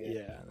well. I mean,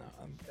 Yeah,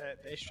 no,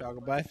 they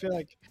struggle, but I feel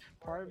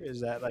part of it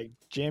is that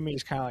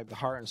Jimmy's kind of the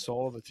heart and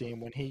soul of the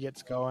team. When he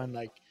gets going,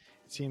 it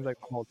seems the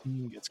whole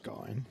team gets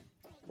going.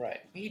 Right.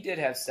 He did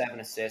have 7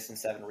 assists and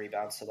 7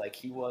 rebounds, so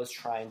he was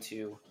trying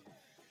to,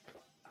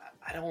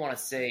 I don't want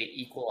to say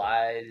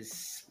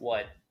equalize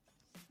what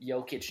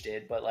Jokic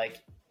did, but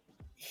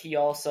he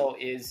also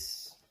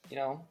is,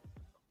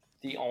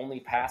 the only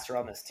passer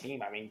on this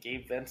team. I mean,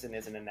 Gabe Vincent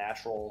isn't a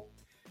natural,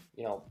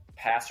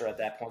 passer at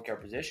that point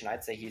guard position.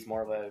 I'd say he's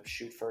more of a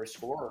shoot first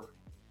scorer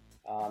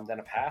than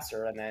a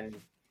passer. And then,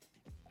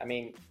 I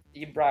mean,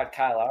 you brought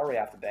Kyle Lowry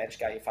off the bench,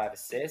 got you 5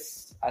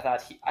 assists. I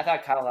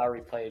thought Kyle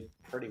Lowry played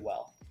pretty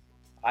well.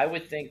 I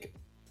would think,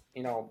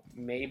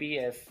 maybe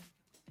if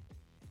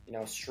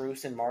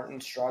Strus and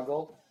Martin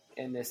struggle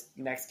in this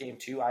next game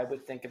too, I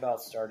would think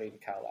about starting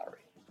Kyle Lowry.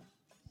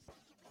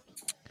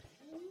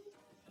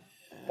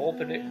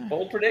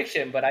 Bold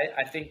prediction, but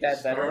I think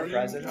that veteran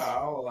presence.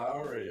 Kyle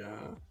Lowry,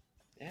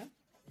 Yeah.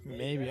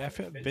 Maybe. I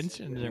feel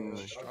Vincent didn't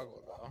really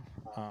struggle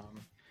though.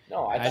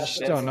 No, I just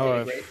don't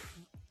know great. if.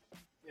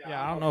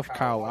 Yeah, I don't know if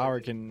Kyle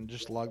Lowry can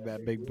just lug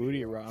that big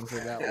booty around for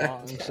that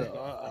long.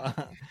 So.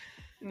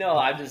 No,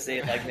 I'm just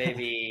saying, like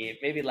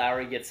maybe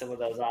Lowry gets some of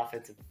those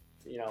offensive,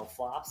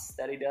 flops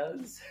that he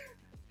does.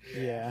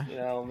 Yeah.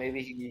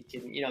 Maybe he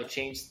can,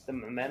 change the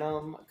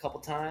momentum a couple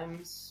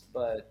times,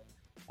 but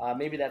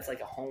maybe that's like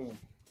a home,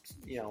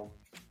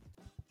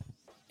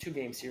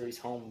 2-game series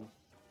home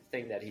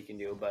thing that he can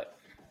do. But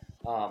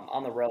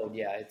on the road,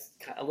 yeah, it's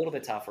a little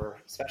bit tougher,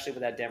 especially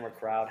with that Denver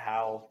crowd.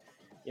 How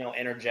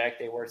energetic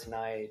they were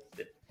tonight,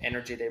 the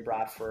energy they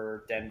brought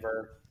for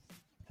Denver.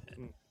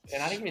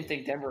 And I didn't even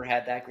think Denver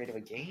had that great of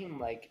a game,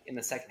 like, in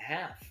the second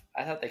half.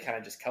 I thought they kind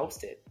of just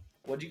coasted.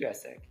 What do you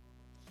guys think?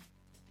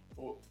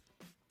 Well,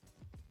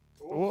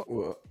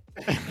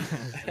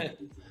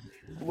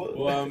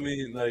 I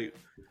mean, like,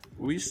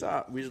 we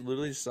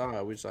literally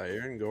saw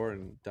Aaron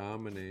Gordon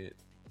dominate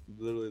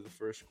literally the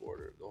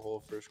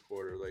whole first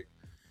quarter. Like,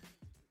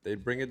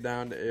 they'd bring it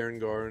down to Aaron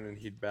Gordon, and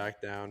he'd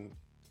back down,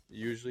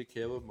 usually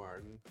Caleb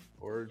Martin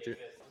or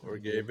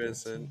Gabe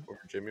Vincent or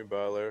Jimmy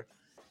Butler,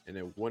 and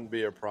it wouldn't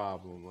be a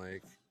problem.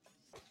 Like,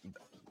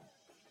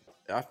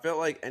 I felt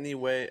like any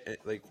way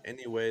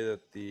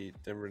that the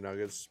Denver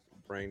Nuggets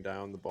bring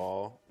down the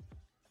ball,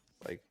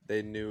 like,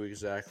 they knew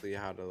exactly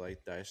how to,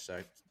 like,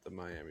 dissect the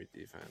Miami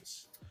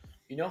defense.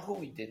 You know who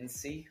we didn't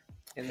see?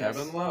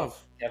 Kevin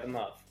Love. Kevin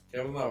Love.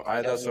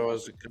 That's what I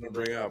was going to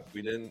bring up.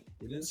 We didn't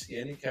see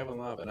any Kevin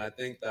Love, and I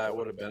think that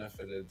would have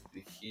benefited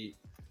the Heat,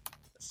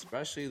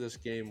 especially this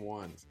game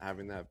one,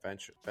 having that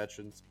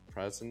veteran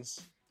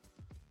presence.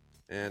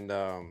 And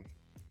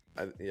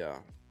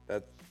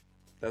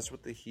that's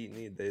what the Heat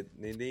need. They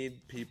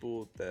need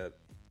people that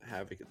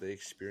have the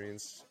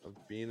experience of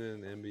being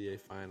in an NBA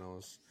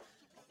Finals,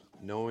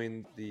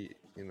 knowing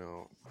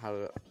how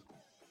to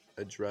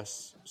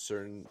address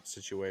certain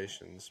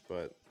situations.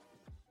 But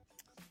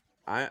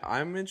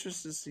I'm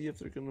interested to see if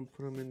they're going to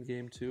put him in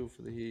game 2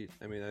 for the Heat.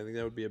 I mean, I think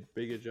that would be a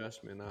big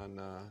adjustment on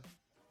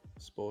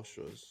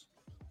Spoelstra's.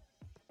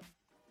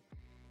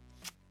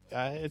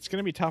 It's going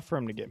to be tough for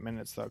him to get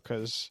minutes though,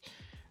 because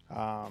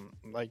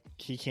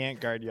he can't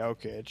guard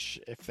Jokic.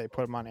 If they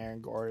put him on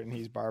Aaron Gordon,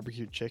 he's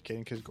barbecue chicken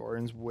because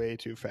Gordon's way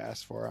too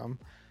fast for him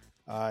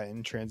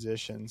in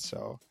transition.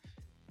 So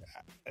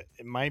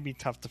it might be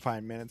tough to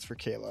find minutes for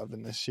Caleb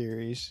in this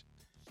series.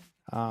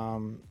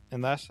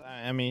 Unless,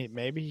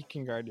 maybe he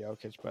can guard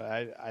Jokic, but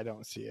I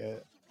don't see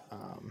it.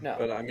 No,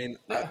 but I mean,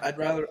 I'd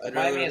rather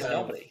Miami has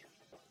nobody.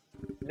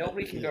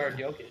 Nobody can guard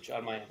Jokic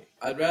on Miami.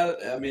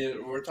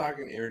 We're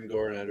talking Aaron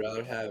Gordon. I'd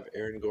rather have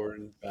Aaron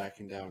Gordon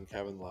backing down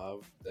Kevin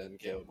Love than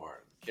Caleb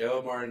Martin.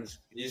 Caleb Martin's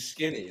he's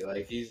skinny,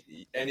 like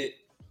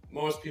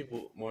most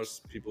people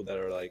that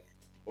are like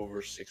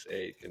over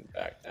 6'8" can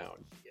back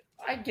down.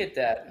 I get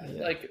that.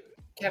 Yeah. Like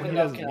Kevin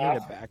Love Love can can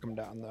need to back him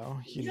down though.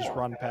 He just Yeah.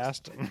 run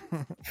past him.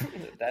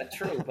 That's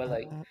true, but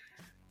like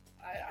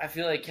I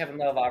feel like Kevin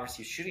Love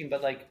obviously is shooting,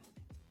 but like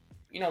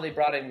they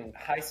brought in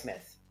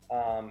Highsmith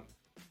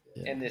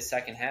in this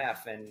second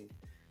half, and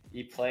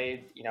he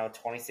played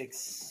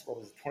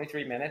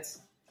 23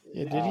 minutes.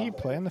 Yeah, did he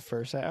play in the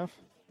first half?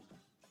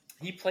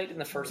 He played in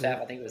the first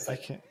half. I think it was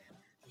like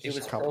Just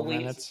was a couple early.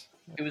 minutes.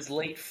 It was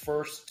late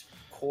first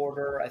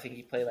quarter. I think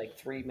he played like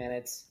 3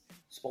 minutes.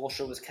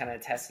 Spoelstra was kind of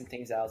testing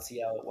things out,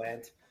 see how it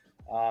went.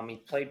 He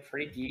played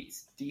pretty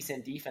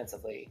decent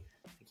defensively.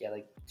 I think he had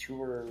like 2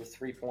 or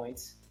 3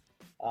 points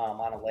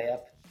on a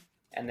layup.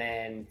 And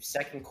then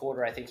second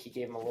quarter, I think he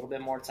gave him a little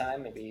bit more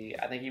time. I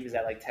think he was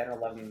at like 10 or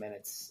 11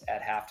 minutes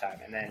at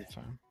halftime. And then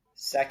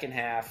second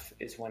half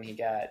is when he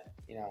got,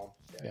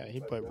 Yeah,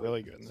 he played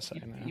really good in the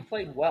second half. He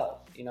played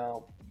well.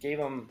 Gave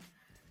him,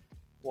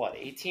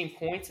 18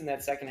 points in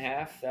that second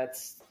half.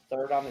 That's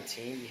third on the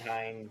team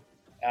behind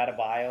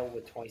Adebayo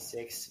with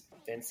 26,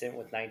 Vincent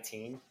with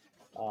 19.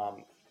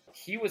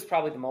 He was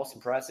probably the most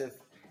impressive.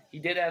 He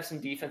did have some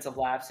defensive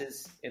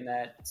lapses in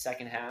that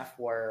second half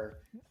where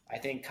I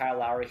think Kyle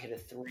Lowry hit a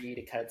 3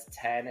 to cut it to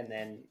 10, and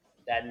then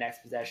that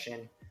next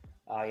possession,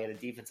 he had a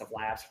defensive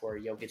lapse where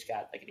Jokic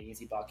got like an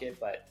easy bucket.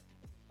 But,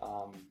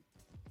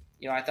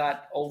 I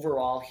thought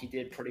overall he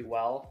did pretty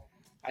well.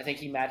 I think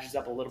he matches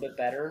up a little bit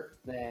better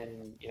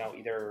than,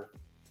 either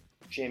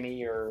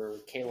Jimmy or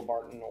Caleb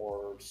Martin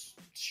or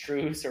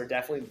Strus or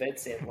definitely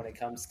Vincent when it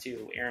comes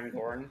to Aaron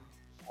Gordon.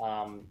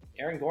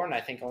 Aaron Gordon,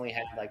 I think, only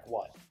had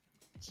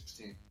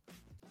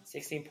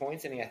 16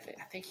 points, and I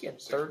think he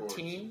had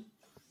 13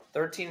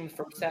 in the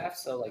first half.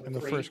 So in the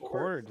first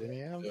quarter, didn't he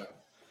have? Yeah.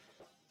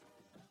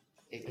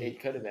 It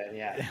could have been,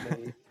 yeah.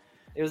 Maybe.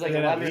 It was like He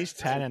had 11 at least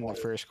 10 in the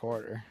first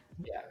quarter.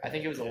 Yeah, I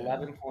think it was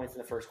 11 points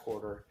in the first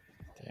quarter.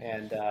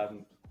 And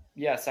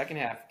second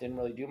half didn't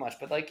really do much.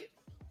 But like,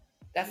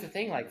 that's the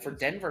thing. Like for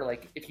Denver,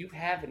 like if you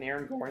have an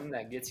Aaron Gordon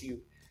that gets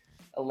you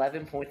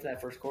 11 points in that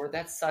first quarter,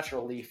 that's such a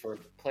relief for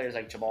players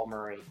like Jamal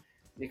Murray,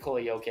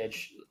 Nikola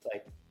Jokic,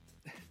 like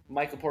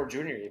Michael Porter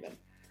Jr. even,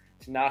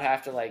 to not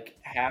have to like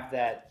have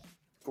that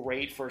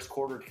great first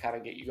quarter to kind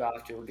of get you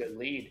off to a good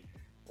lead.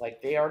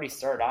 Like they already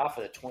started off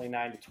with a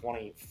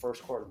 29-20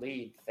 first quarter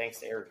lead thanks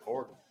to Aaron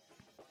Gordon.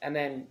 And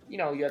then, you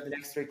have the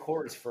next three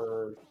quarters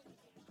for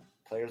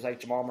players like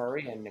Jamal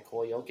Murray and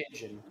Nikola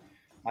Jokic and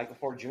Michael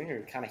Porter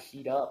Jr. to kind of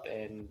heat up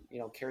and,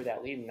 carry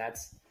that lead. And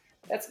that's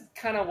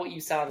kind of what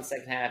you saw in the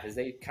second half is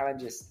they kind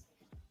of just,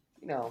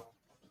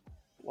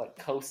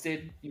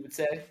 coasted, you would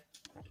say?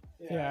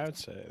 Yeah, I would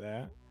say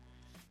that.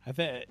 I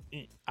think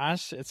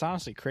it's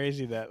honestly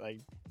crazy that like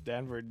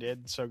Denver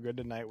did so good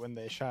tonight when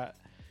they shot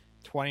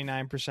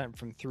 29%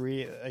 from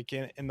three. Like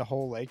in the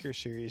whole Lakers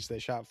series, they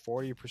shot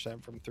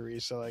 40% from three.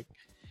 So like,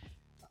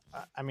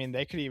 I mean,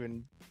 they could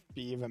even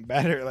be even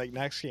better. Like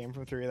next game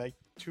from three, like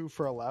 2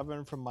 for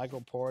 11 from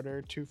Michael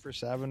Porter, 2 for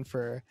 7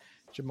 for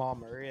Jamal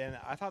Murray, and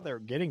I thought they were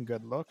getting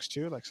good looks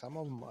too. Like some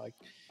of them, like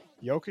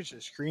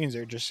Jokic's screens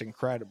are just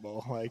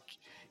incredible. Like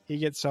he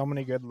gets so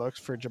many good looks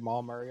for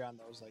Jamal Murray on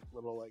those like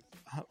little like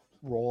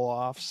roll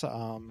offs.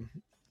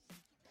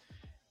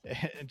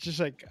 It's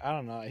just like I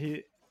don't know.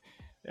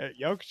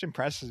 Jokic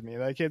impresses me.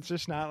 Like it's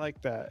just not like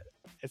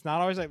it's not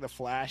always like the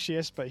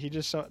flashiest, but he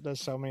just does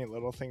so many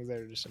little things that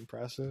are just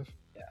impressive.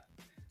 Yeah.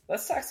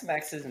 Let's talk some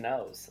X's and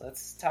O's.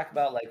 Let's talk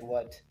about like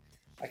what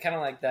I kind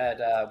of like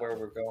that where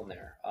we're going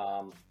there.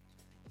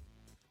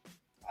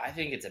 I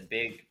think it's a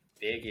big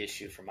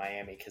issue for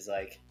Miami because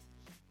like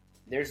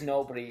there's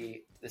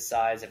nobody the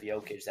size of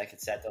Jokic that can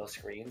set those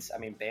screens. I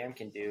mean, Bam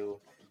can do.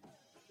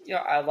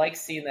 I like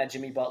seeing that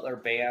Jimmy Butler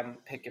Bam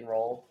pick and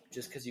roll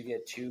just because you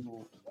get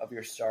two of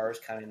your stars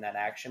kind of in that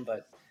action.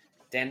 But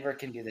Denver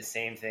can do the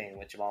same thing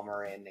with Jamal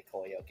Murray and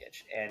Nikola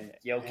Jokic. And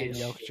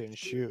Jokic can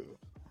shoot.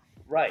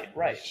 Right.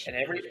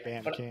 And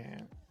Bam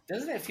can.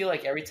 Doesn't it feel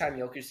like every time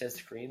Jokic says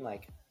screen,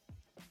 like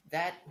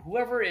that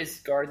whoever is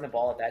guarding the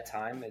ball at that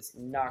time is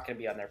not going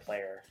to be on their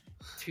player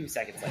 2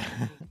 seconds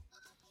later.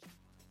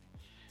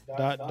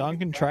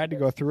 Duncan tried to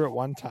go through it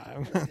one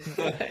time. And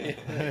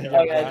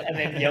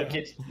then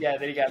Jokic,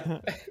 then he got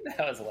that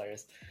was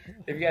hilarious.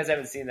 If you guys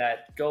haven't seen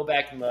that, go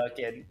back and look,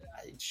 and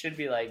it should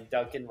be like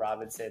Duncan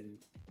Robinson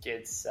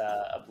gets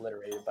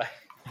obliterated by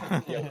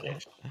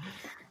Jokic.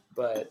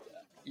 But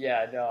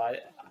I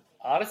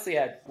honestly,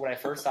 when I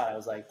first saw it, I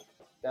was like,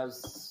 that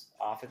was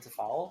offensive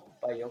foul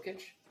by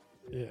Jokic.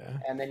 Yeah.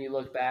 And then you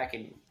look back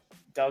and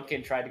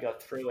Duncan tried to go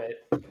through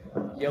it.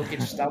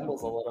 Jokic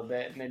stumbles a little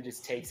bit and then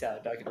just takes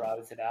out Duncan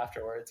Robinson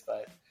afterwards.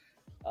 But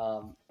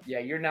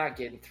you're not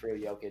getting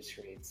through Jokic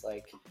screens.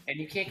 And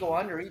you can't go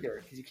under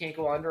either because you can't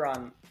go under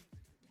on.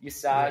 You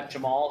saw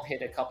Jamal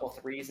hit a couple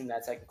threes in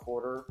that second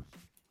quarter.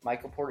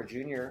 Michael Porter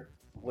Jr.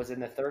 was in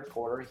the third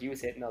quarter. He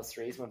was hitting those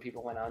threes when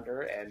people went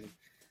under, and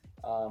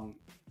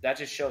that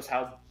just shows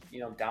how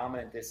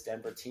dominant this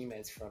Denver team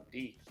is from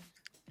deep.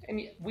 And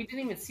we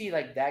didn't even see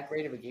that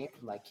great of a game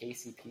from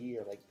KCP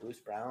or Bruce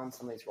Brown,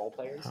 some of these role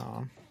players.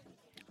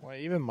 Well,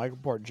 even Michael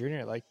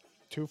Porter Jr.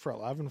 2 for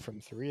 11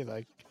 from three.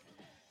 I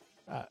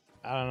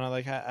don't know.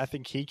 I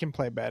think he can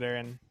play better,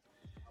 and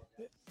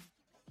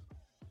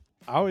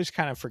I always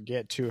kind of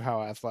forget too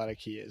how athletic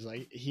he is.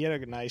 He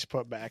had a nice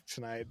putback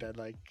tonight that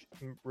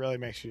really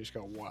makes you just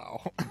go,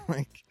 wow.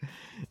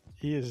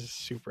 He is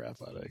super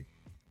athletic.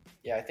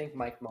 Yeah, I think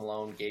Mike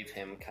Malone gave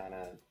him kind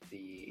of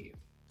a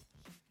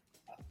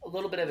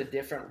little bit of a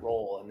different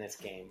role in this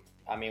game.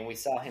 I mean, we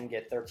saw him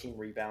get 13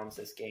 rebounds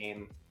this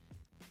game,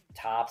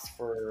 tops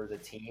for the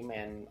team,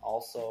 and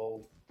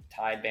also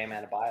tied Bam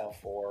Adebayo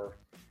for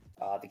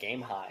the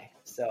game high.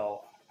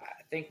 So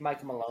I think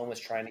Mike Malone was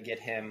trying to get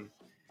him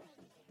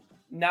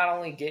not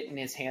only getting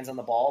his hands on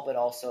the ball, but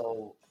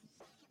also,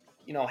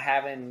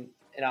 having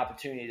an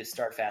opportunity to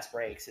start fast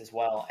breaks as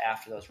well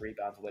after those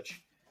rebounds,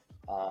 which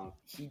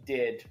he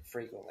did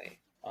frequently.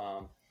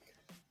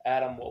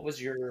 Adam, what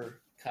was your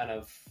kind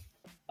of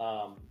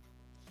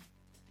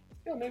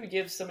maybe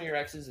give some of your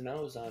X's and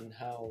O's on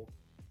how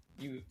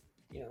you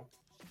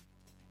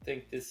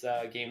think this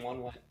game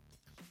one went?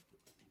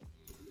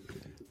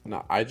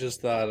 No, I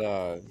just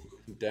thought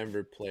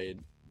Denver played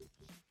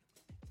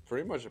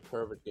pretty much a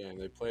perfect game.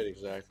 They played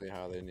exactly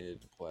how they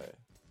needed to play.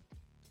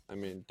 I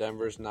mean,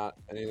 Denver's not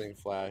anything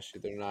flashy.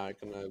 They're not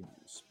going to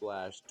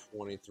splash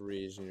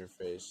 23s in your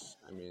face.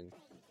 I mean,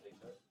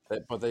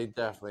 but they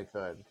definitely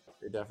could.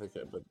 They definitely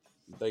could. But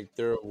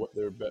they're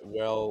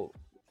a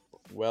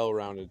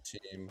well-rounded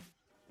team,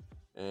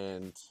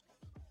 and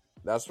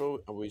that's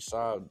what we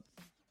saw.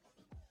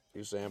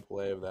 Example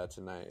A of that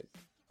tonight.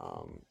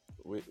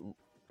 We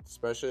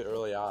especially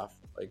early off,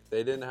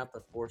 they didn't have to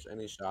force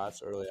any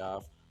shots early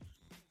off.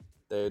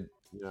 They'd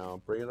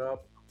bring it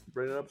up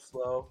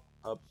slow,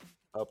 up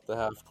the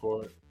half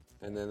court,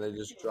 and then they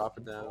just drop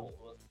it down.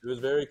 It was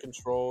very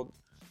controlled.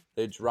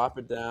 They drop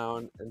it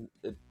down, and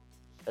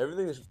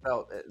everything just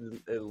felt.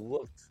 It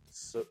looked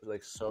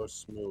so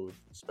smooth,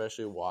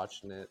 especially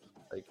watching it.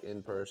 like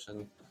in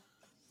person.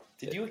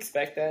 Did you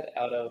expect that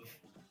out of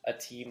a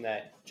team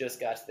that just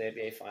got to the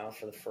NBA Finals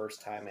for the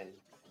first time in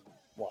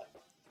what,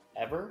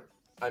 ever?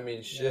 I mean, Yeah,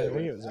 I shit.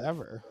 think it was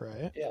ever,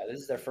 right? Yeah, this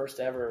is their first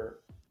ever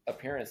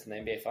appearance in the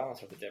NBA Finals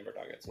for the Denver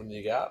Nuggets. When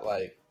you got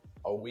like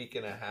a week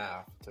and a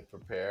half to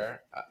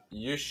prepare,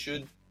 you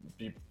should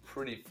be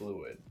pretty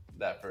fluid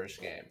that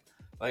first game.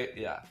 Like,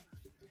 yeah,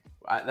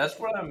 that's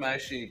what I'm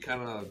actually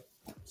kind of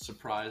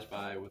surprised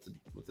by with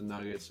the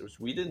Nuggets. Was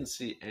we didn't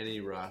see any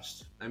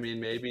rust. I mean,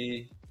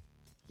 maybe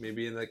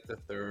in like the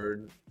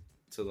third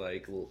to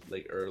like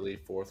early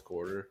fourth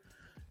quarter,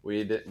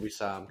 we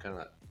saw them kind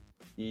of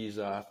ease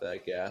off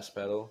that gas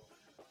pedal.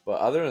 But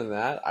other than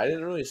that, I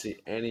didn't really see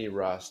any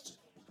rust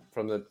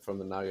from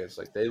the Nuggets.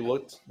 Like they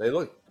looked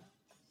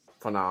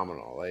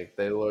phenomenal. Like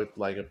they looked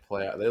like a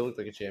playoff. They looked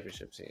like a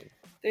championship team.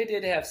 They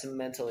did have some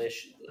mental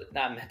issues,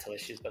 not mental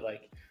issues, but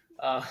like,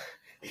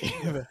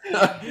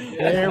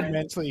 They're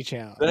mentally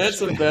challenged. They had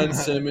some Ben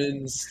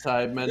Simmons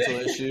type mental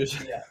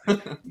issues. yeah,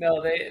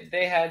 no,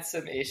 they had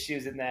some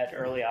issues in that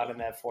early on in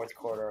that fourth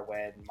quarter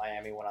when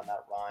Miami went on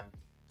that run.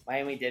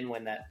 Miami didn't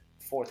win that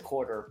fourth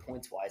quarter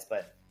points wise,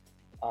 but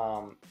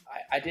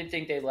I did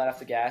think they let off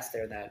the gas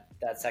there in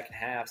that second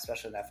half,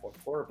 especially in that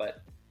fourth quarter.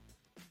 But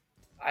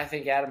I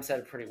think Adam said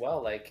it pretty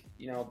well. Like,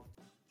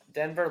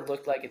 Denver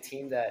looked like a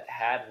team that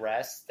had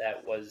rest,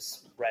 that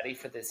was ready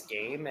for this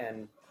game,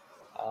 and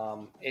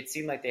it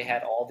seemed like they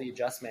had all the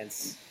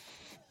adjustments,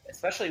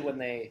 especially when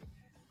they,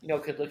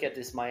 could look at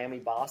this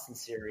Miami-Boston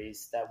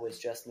series that was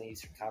just in the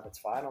Eastern Conference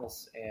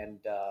Finals and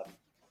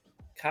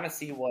kind of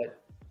see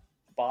what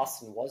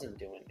Boston wasn't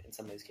doing in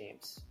some of these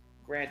games.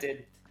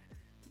 Granted,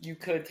 you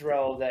could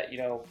throw that,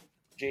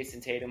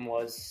 Jason Tatum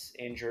was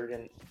injured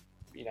and,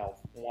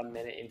 1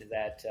 minute into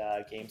that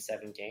Game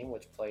 7 game,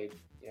 which played,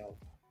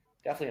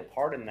 definitely a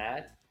part in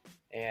that.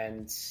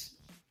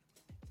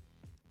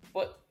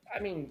 But I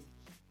mean,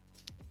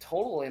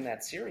 total in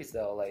that series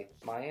though, like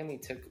Miami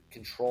took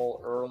control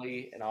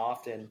early and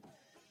often.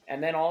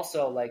 And then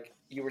also like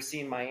you were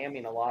seeing Miami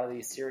in a lot of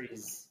these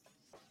series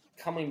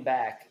coming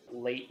back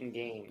late in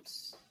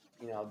games,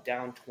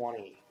 down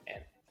 20.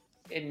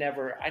 And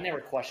I never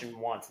questioned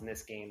once in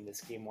this game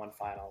 1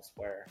 finals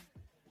where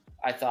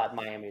I thought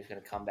Miami was going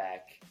to come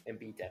back and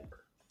beat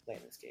Denver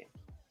playing this game.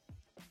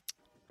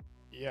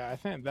 Yeah, I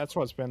think that's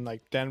what's been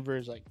like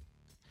Denver's like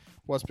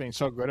what's been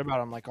so good about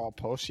them like all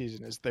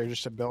postseason is their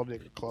just ability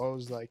to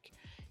close. Like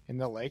in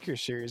the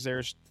Lakers series,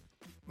 there's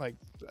like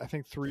I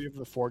think 3 of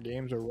the 4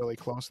 games were really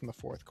close in the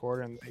fourth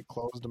quarter and they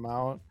closed them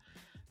out.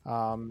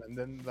 And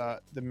then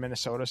the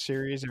Minnesota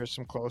series, there's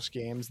some close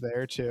games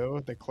there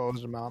too. They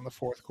closed them out in the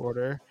fourth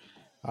quarter,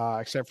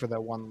 except for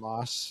that one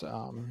loss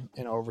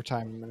in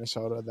overtime in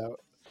Minnesota. That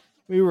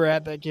we were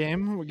at that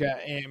game. We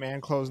got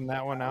Ant-Man closing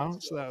that one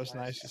out, so that was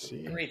nice to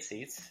see. Great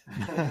seats.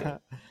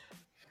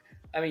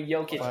 I mean,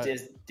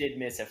 Jokic did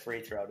miss a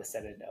free throw to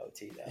send it to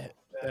OT, though.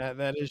 Yeah,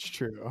 that is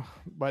true.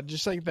 But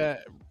just like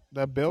that,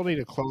 the ability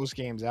to close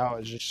games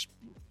out is just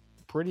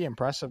pretty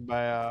impressive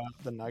by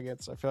the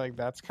Nuggets. I feel like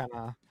that's kind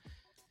of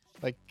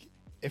like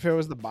if it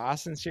was the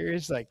Boston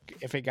series, like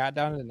if it got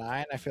down to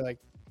 9, I feel like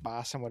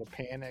Boston would have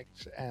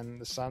panicked, and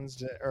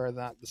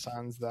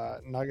the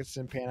Nuggets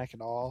didn't panic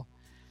at all.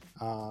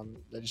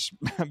 They just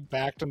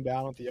backed him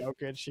down with the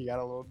Jokic. He got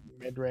a little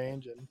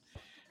mid-range, and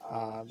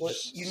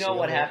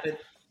what happened?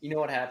 You know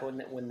what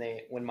happened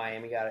when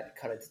Miami got it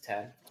cut it to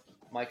 10?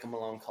 Michael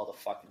Malone called a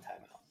fucking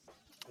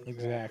timeout.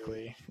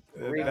 Exactly.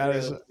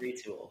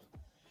 Retool.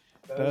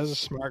 That is a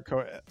smart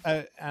coach.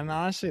 And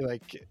honestly,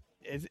 like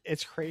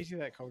it's crazy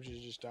that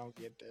coaches just don't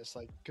get this.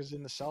 Like, because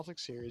in the Celtics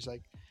series,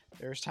 like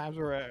there's times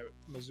where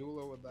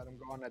Mazzulla would let him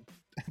go on a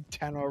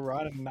 10-0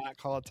 run and not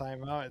call a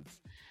timeout.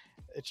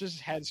 It's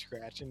just head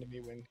scratching to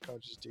me when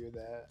coaches do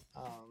that.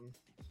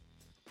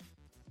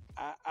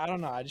 I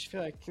don't know. I just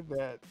feel like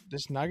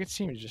this Nuggets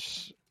team is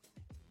just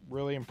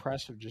really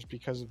impressive just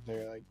because of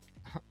their like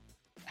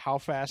how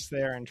fast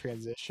they are in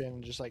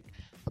transition, just like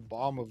the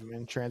ball movement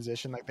in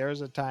transition. Like there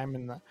was a time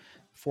in the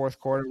fourth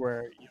quarter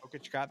where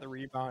Jokic got the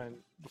rebound and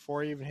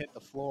before he even hit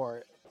the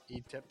floor,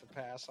 he tipped the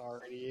pass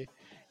already,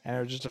 and it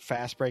was just a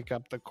fast break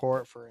up the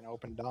court for an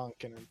open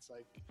dunk, and it's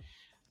like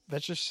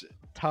that's just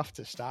tough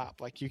to stop.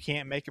 Like you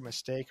can't make a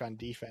mistake on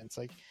defense.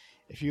 Like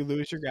if you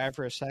lose your guy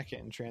for a second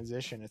in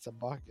transition, it's a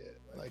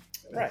bucket. Like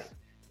right.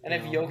 And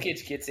if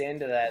Jokic gets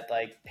into that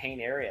like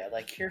paint area,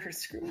 like you're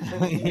screwed.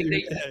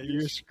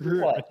 You're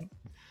screwed. What?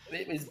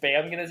 Is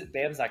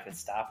Bam's not gonna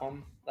stop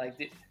him?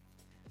 Like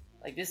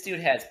this dude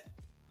has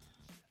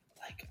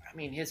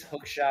his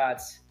hook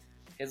shots,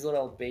 his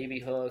little baby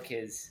hook,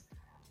 his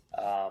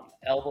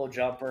elbow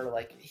jumper,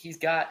 like he's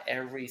got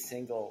every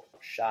single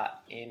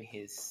shot in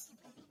his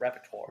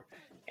repertoire,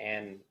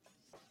 and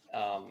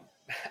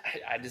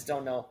I just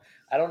don't know.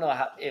 I don't know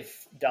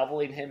if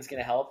doubling him is going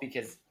to help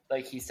because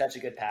like he's such a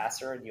good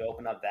passer, and you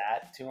open up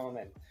that to him.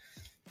 And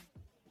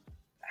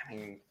I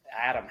mean,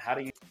 Adam, how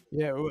do you?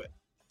 Yeah,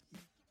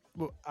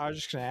 well, I was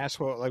just going to ask,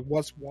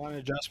 what's one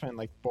adjustment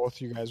like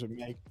both you guys would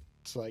make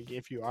to like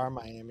if you are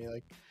Miami,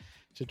 like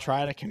to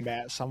try to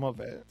combat some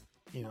of it?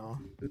 you know.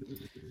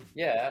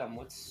 Yeah, Adam,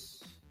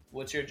 what's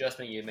your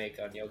adjustment you make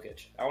on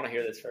Jokic? I want to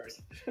hear this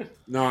first.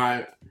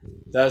 No,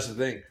 that's the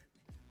thing.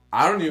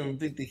 I don't even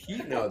think the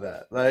Heat know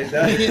that. Like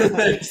that.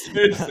 Like,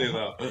 seriously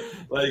though,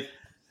 like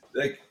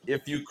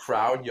if you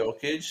crowd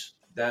Jokic,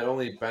 that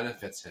only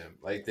benefits him.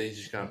 Like he's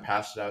just gonna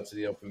pass it out to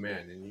the open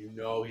man, and you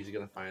know he's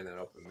gonna find that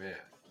open man.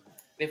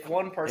 If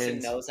one person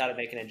And- knows how to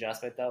make an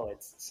adjustment, though,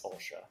 it's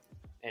Spoelstra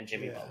and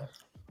Jimmy Yeah. Butler.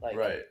 Like,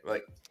 Right.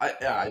 Like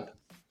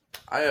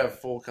I have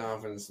full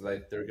confidence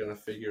that they're gonna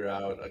figure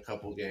out a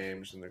couple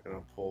games and they're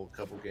gonna pull a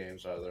couple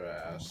games out of their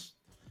ass.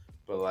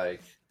 But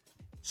like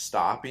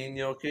stopping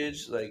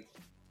Jokic, like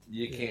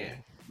you can't.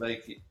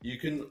 Like you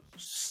can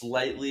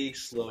slightly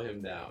slow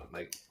him down.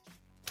 Like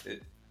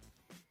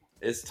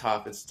it's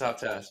tough. It's a tough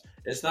test.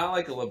 It's not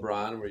like a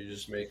LeBron where you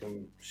just make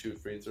him shoot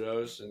free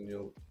throws and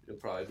you'll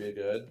probably be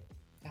good.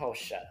 oh,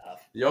 shut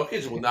up.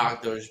 Jokic will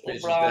knock those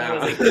bitches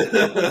LeBron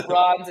down.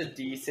 LeBron's a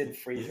decent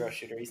free throw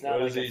shooter. He's not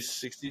What like is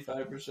he,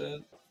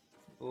 65%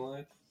 the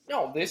line?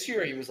 No, this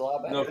year he was a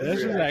lot better. No, This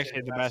is career.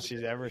 actually the best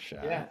he's ever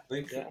shot. Yeah. I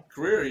think Yeah.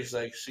 career he's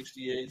like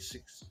 68,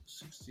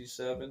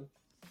 67.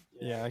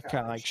 Yeah,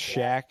 kind of like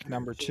Shaq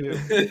number 2.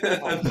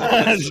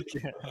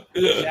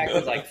 Shaq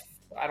was like,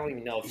 I don't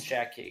even know if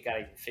Shaq got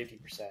even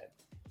 50%.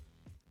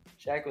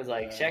 Shaq was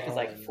like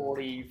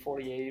 40,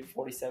 48,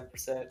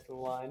 47% from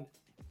the line.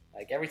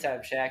 Like every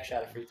time Shaq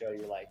shot a free throw,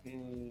 you're like,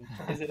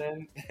 is it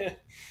in?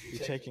 He's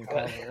taking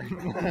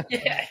cover.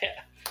 yeah.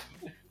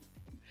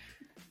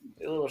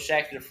 A little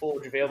Shaq to the full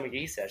JaVale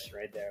McGee session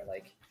right there.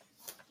 Like,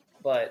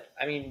 but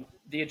I mean,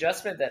 the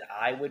adjustment that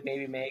I would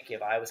maybe make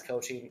if I was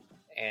coaching,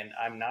 and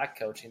I'm not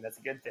coaching, that's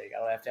a good thing. I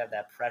don't have to have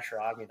that pressure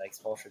on me like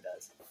Spoelstra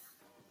does.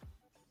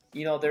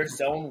 You know, their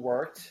zone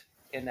worked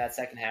in that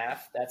second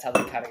half. That's how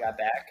they kind of got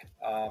back.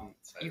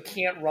 You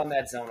can't run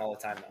that zone all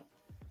the time, though.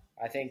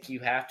 I think you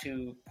have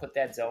to put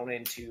that zone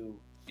into,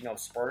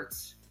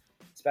 spurts,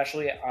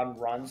 especially on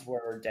runs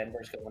where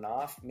Denver's going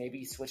off.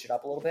 Maybe switch it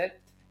up a little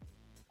bit.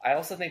 I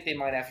also think they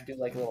might have to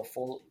do like a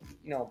little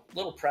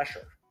little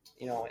pressure,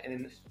 and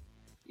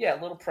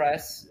a little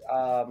press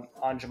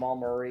on Jamal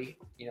Murray,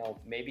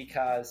 maybe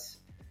cause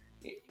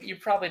you're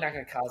probably not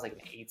going to cause like an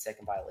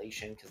 8-second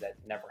violation because that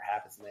never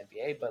happens in the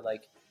NBA, but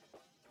like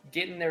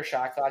getting their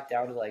shot clock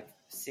down to like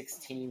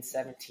 16,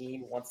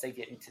 17 once they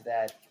get into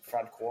that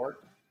front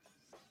court,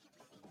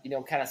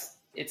 kind of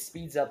it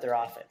speeds up their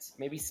offense.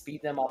 Maybe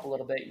speed them up a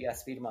little bit. You got to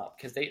speed them up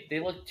because they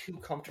look too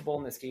comfortable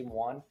in this game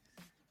one.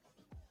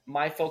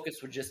 My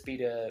focus would just be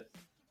to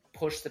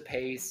push the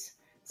pace,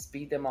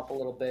 speed them up a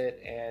little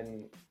bit,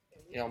 and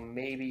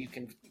maybe you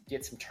can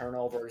get some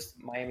turnovers.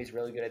 Miami's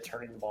really good at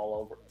turning the ball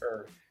over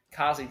or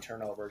causing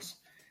turnovers,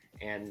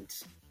 and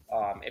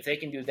if they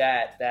can do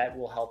that, that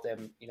will help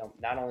them.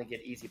 Not only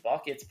get easy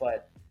buckets,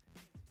 but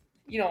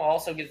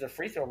also get to the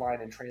free throw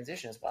line in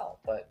transition as well.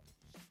 But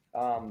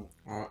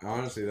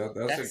honestly,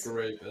 that's a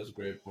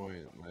great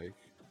point. Like,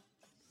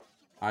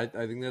 I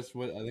think that's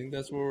what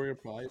we're gonna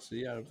probably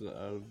see out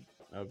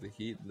of the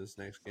Heat in this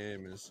next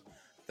game is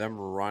them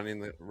running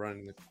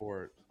the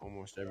court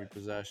almost every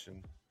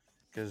possession.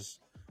 Because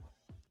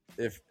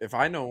if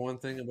I know one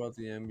thing about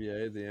the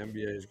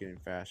NBA is getting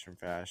faster and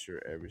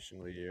faster every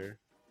single year,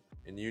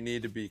 and you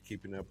need to be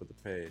keeping up with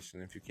the pace.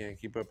 And if you can't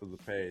keep up with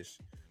the pace,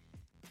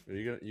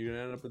 you're gonna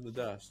end up in the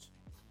dust.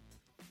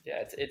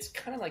 Yeah, it's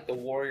kind of like the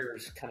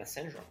Warriors kind of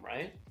syndrome,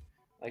 right?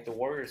 Like the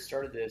Warriors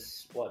started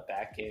this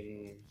back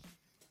in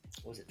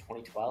what was it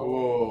 2012?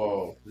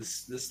 Whoa!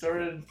 This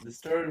started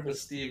with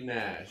Steve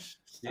Nash.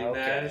 Steve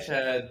Nash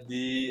had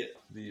the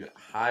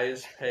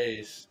highest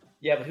pace.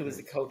 Yeah, but who was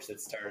the coach that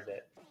started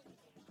it?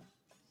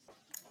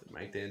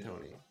 Mike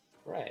D'Antoni.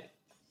 Right.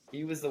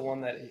 He was the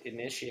one that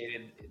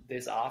initiated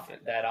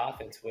that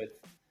offense with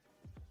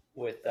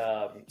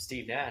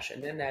Steve Nash,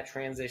 and then that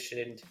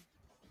transitioned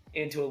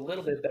into a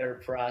little bit better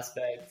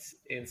prospect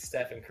in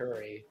Stephen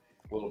Curry.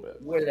 A little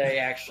bit. Where they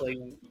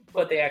actually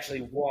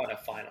won a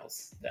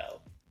finals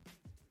though.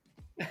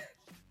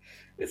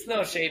 It's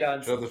no shade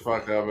on. Shut the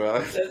fuck up,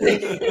 Alex.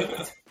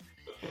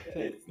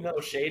 It's no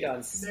shade on.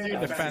 In their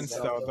defense,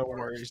 though, the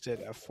Warriors did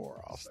have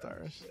 4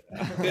 All-Stars.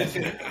 That's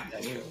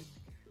true.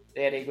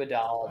 They had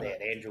Iguodala, they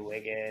had Andrew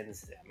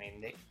Wiggins. I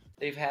mean,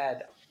 they've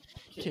had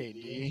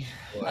KD.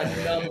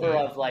 a number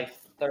of like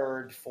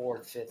 3rd,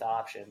 4th, 5th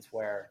options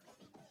where,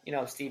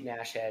 Steve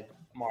Nash had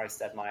Amari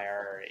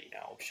Stoudemire,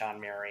 Sean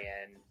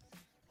Marion,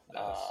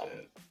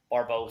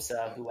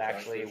 Barbosa, who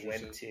actually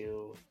went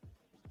to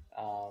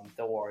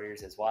the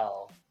Warriors as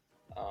well.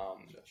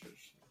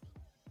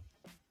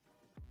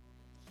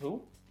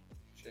 Who?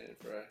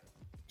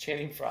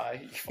 Channing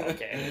Frye.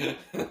 Okay.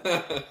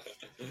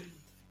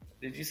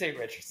 Did you say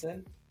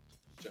Richardson?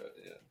 Yeah.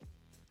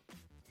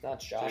 Not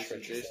Josh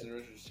Richardson. Jason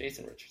Richardson.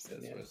 Jason Richardson.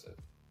 That's Yeah. what I said.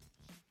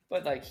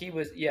 But like he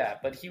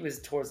was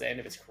towards the end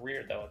of his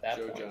career though at that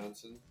Joe point.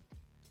 Johnson.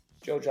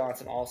 Joe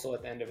Johnson also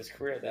at the end of his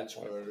career at that Vince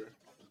point. Carter.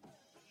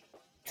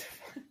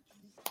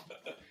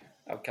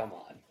 Oh come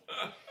on.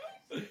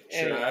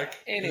 Shaq.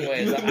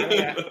 Anyways, I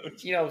mean,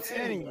 you know,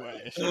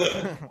 Anyways.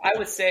 I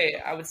would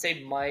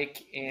say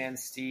Mike and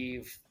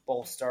Steve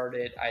both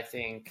started. I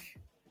think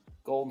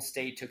Golden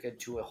State took it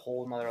to a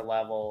whole nother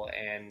level,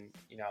 and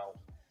you know,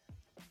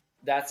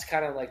 that's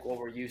kind of like what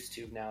we're used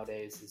to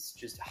nowadays. Is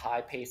just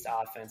high-paced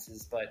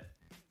offenses, but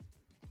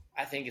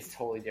I think it's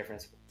totally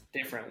different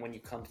when you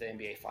come to the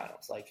NBA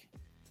Finals. Like,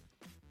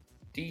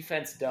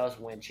 defense does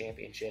win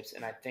championships,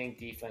 and I think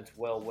defense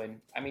will win.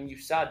 I mean, you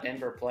saw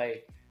Denver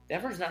play.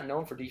 Denver's not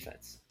known for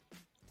defense.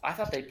 I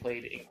thought they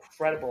played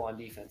incredible on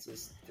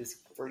defenses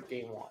this for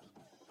game one.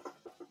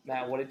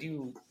 Matt, what did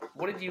you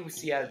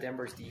see out of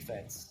Denver's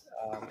defense?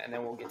 And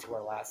then we'll get to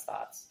our last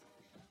thoughts.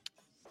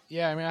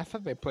 Yeah, I mean, I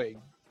thought they played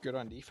good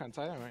on defense.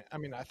 I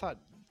thought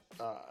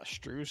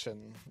Strus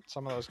and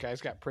some of those guys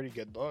got pretty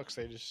good looks.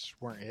 They just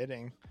weren't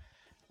hitting.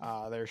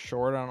 They're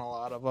short on a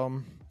lot of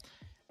them.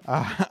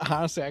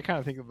 Honestly, I kind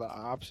of think of the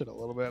opposite a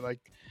little bit. Like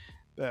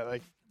that,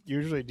 like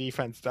usually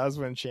defense does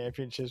win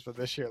championships, but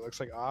this year it looks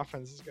like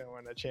offense is going to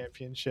win a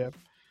championship.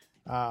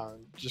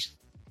 Just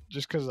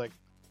because, like,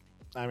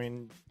 I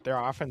mean, their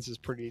offense is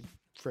pretty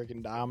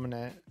freaking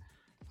dominant,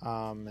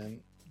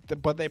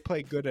 but they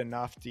play good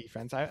enough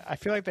defense. I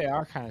feel like they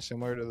are kind of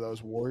similar to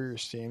those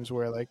Warriors teams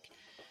where like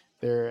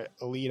they're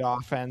elite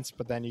offense,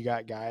 but then you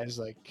got guys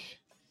like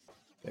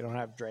they don't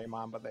have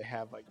Draymond, but they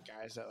have like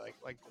guys that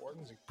like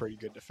Gordon's a pretty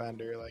good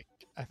defender. Like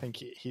I think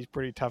he's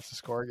pretty tough to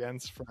score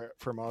against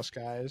for most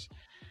guys.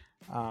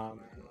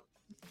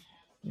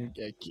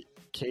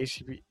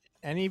 KCP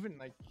and even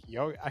like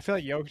I feel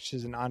like Jokic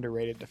is an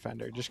underrated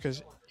defender just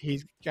because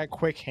he's got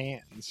quick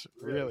hands,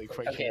 really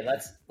quick. Okay,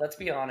 hands. let's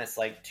be honest.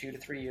 Like 2 to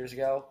 3 years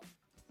ago,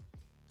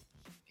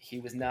 he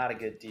was not a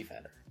good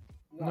defender.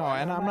 No,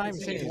 and I'm not even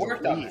saying He's he's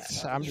worked on elite.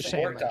 that. I'm He's just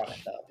saying, worked like, on it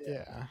though.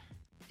 yeah,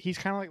 he's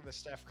kind of like the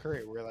Steph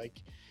Curry, where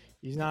like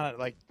he's not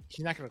going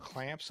to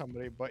clamp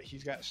somebody, but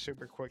he's got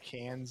super quick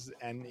hands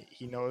and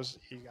he knows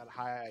he's got a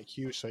high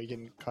IQ, so he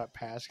can cut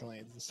passing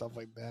lanes and stuff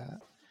like that.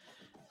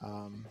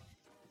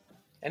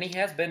 And he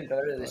has been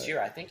better this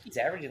year. I think he's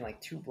averaging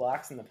like 2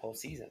 blocks in the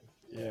postseason.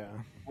 Yeah,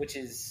 which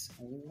is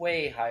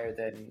way higher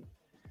than.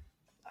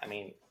 I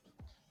mean,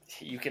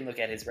 you can look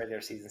at his regular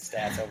season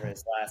stats over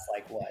his last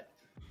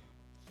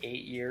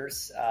 8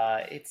 years.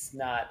 It's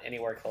not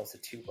anywhere close to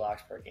 2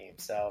 blocks per game.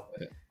 So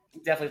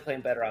he's definitely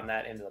playing better on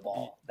that end of the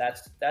ball.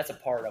 That's a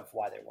part of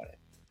why they're winning.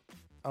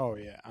 Oh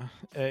yeah,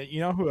 you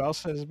know who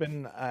else has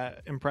been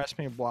impressed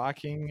me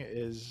blocking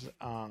is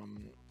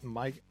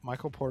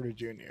Michael Porter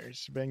Jr.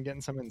 He's been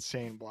getting some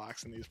insane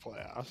blocks in these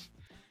playoffs.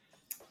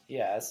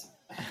 Yes,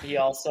 he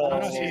also.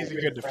 I don't say he's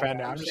a good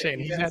defender. I'm just saying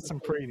he's had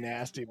some pretty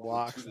nasty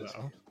blocks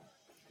though.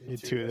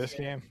 Too this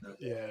game,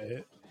 yeah.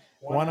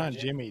 One on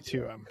Jimmy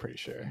too. I'm pretty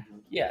sure.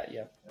 Yeah.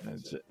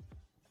 That's it.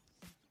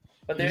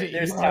 But He's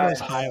there's one of those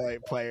times.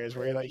 highlight players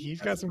where he's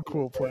got some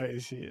cool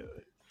plays.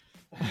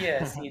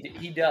 Yes,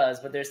 he does.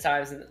 But there's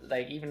times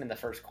even in the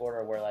first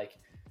quarter where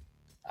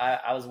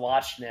I was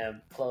watching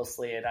him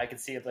closely and I could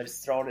see him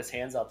just throwing his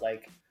hands up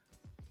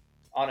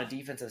on a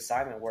defensive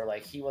assignment where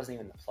he wasn't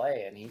even the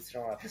play and he's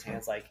throwing up his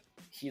hands like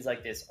he's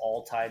this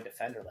all-time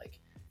defender.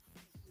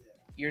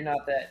 You're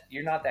not that guy.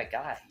 You're not that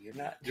guy.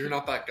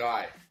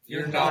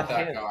 You're not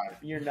that him. guy.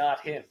 You're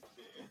not him.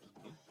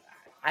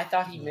 I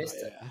thought he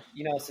missed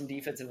some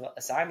defensive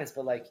assignments,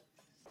 but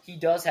he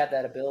does have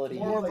that ability.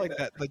 More of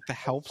that, the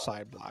help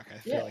side block. I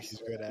feel like he's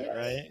good at,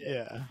 right?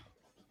 Yeah.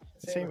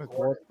 Same with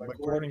Gordon, but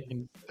Gordon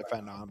can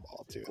defend on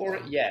ball too.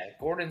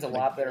 Gordon's a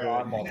lot better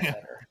on ball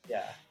defender.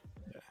 Yeah.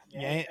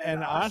 Yeah,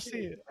 and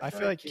honestly, I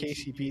feel like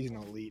KCP is an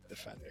elite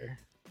defender.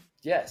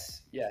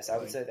 Yes, I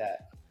would say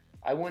that.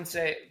 I wouldn't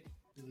say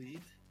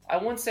Elite?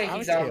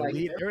 he's on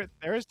elite.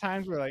 There was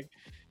times where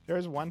there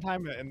was one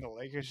time in the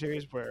Lakers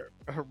series where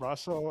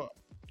Russell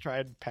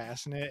tried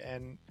passing it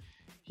and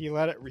he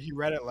read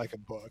it like a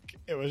book.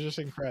 It was just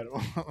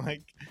incredible.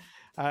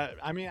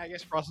 I mean, I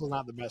guess Russell's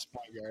not the best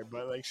point guard,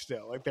 but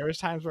still, there was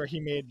times where he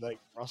made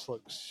Russell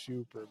look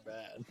super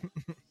bad.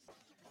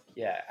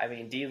 Yeah, I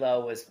mean,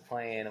 D'Lo was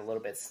playing a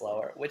little bit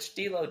slower, which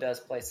D'Lo does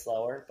play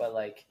slower, but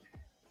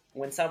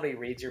when somebody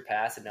reads your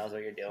pass and knows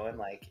what you're doing,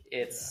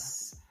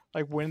 it's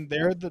when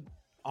they're the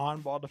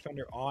on-ball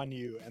defender on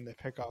you and they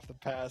pick off the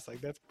pass,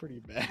 that's pretty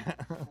bad.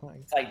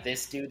 It's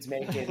this dude's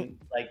making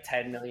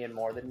 10 million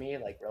more than me.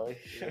 Really?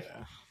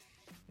 Yeah.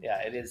 Yeah,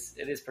 it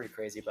is pretty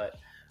crazy. But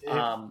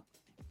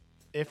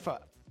if I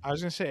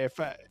was gonna say if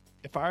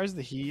I was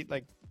the Heat,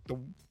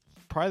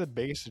 probably the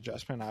biggest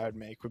adjustment I would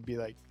make would be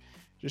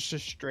just to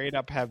straight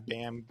up have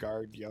Bam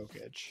guard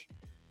Jokic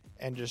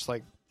and just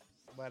let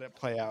it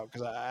play out,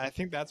 because I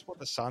think that's what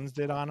the Suns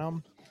did on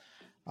him.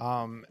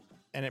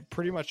 And it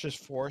pretty much just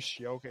forced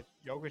Jokic.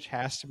 Jokic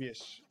has to be a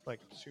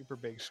super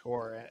big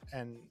scorer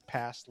and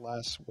pass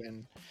less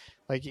when,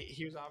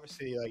 he was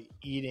obviously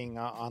eating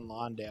on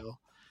Londale,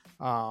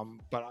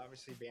 but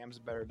obviously Bam's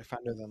a better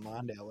defender than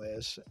Londale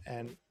is,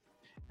 and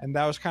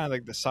that was kind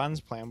of the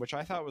Suns' plan, which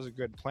I thought was a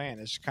good plan.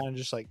 It's kind of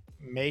just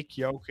make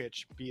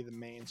Jokic be the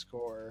main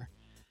scorer,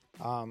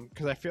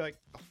 because I feel the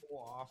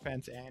whole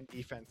offense and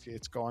defense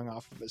it's going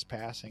off of his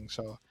passing,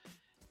 so.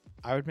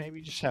 I would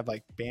maybe just have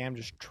like Bam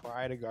just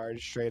try to guard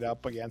straight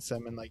up against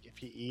him, and like if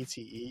he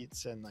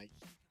eats, and like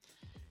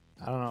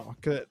I don't know,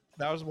 'cause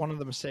that was one of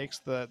the mistakes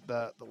that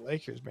the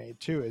Lakers made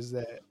too, is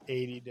that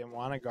AD didn't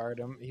want to guard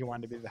him. He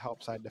wanted to be the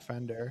help side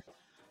defender,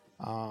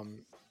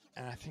 and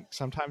I think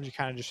sometimes you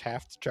kind of just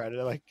have to try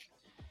to like,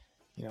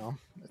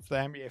 it's the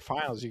NBA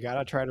Finals. You got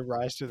to try to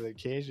rise to the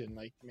occasion.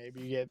 Like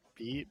maybe you get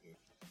beat.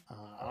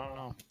 I don't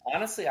know.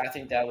 Honestly, I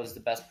think that was the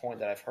best point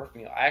that I've heard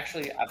from you.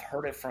 I've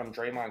heard it from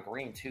Draymond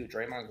Green too.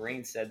 Draymond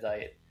Green said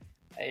that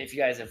if you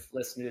guys have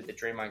listened to the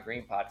Draymond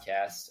Green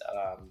podcast,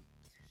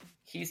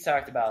 he's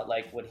talked about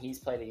like when he's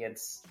played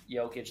against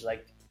Jokic,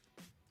 like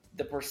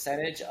the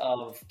percentage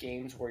of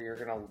games where you're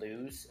gonna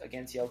lose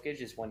against Jokic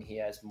is when he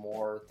has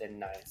more than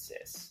 9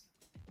 assists.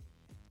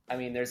 I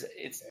mean,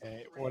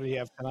 What do you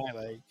have tonight?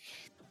 Like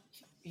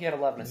he had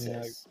 11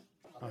 assists.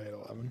 he had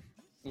 11.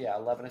 Yeah,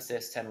 11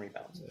 assists, 10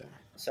 rebounds. Yeah.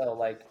 So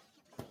like,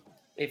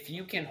 if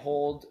you can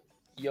hold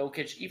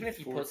Jokic, even if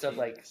he puts up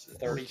like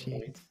 30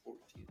 points,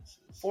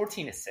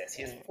 14 assists.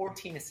 He has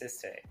 14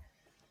 assists today.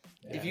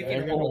 Yeah, if you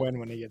they're can gonna hold, win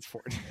when he gets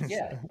 14.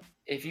 yeah,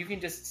 if you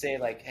can just say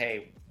like,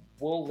 hey,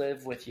 we'll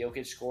live with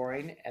Jokic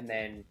scoring, and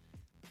then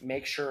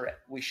make sure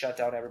we shut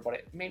down everybody.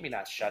 Maybe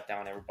not shut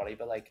down everybody,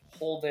 but like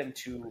hold them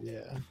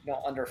to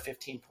under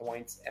 15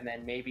 points, and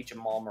then maybe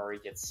Jamal Murray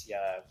gets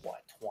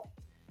 20.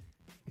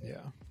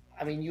 Yeah.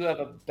 I mean, you have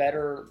a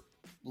better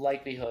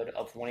likelihood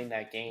of winning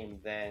that game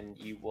than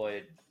you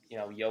would,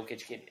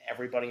 Jokic getting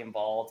everybody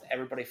involved.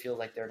 Everybody feels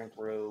like they're in a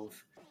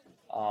groove.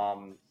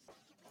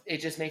 It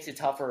just makes it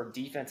tougher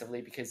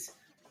defensively because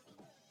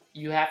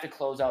you have to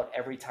close out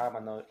every time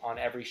on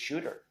every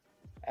shooter.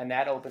 And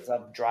that opens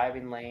up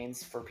driving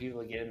lanes for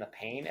people to get in the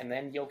paint. And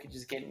then Jokic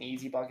is getting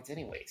easy buckets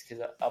anyways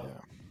because of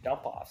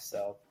dump off.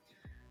 So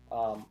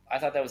I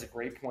thought that was a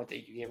great point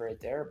that you gave right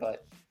there.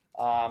 But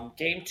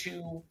Game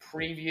 2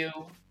 preview.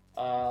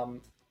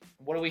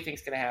 What do we think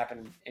is going to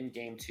happen in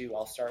Game 2?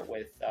 I'll start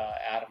with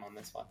Adam on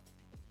this one.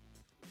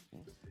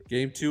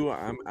 Game 2,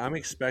 I'm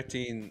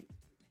expecting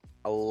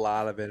a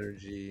lot of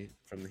energy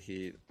from the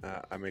Heat.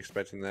 I'm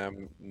expecting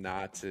them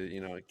not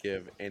to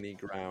give any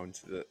ground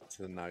to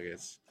the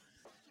Nuggets.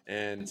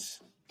 And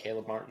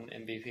Caleb Martin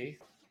MVP.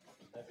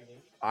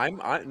 I'm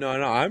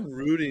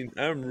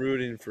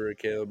rooting for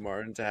Caleb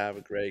Martin to have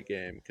a great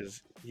game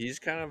because he's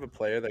kind of a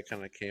player that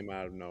kind of came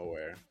out of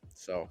nowhere.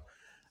 So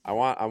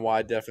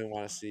I definitely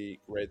want to see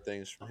great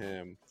things from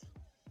him,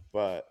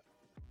 but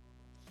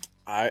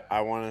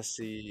I want to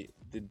see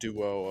the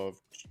duo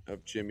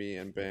of Jimmy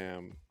and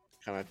Bam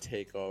kind of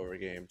take over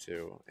Game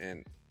 2.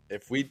 And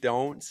if we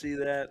don't see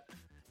that,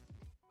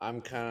 I'm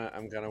kind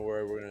of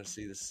worried we're going to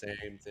see the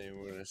same thing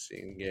we're going to see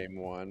in Game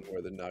 1,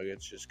 where the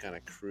Nuggets just kind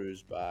of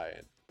cruise by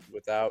and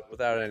without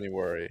any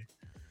worry.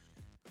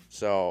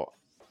 So,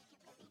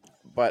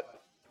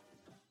 but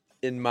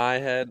in my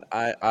head,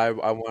 I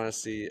want to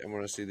see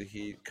the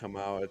Heat come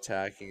out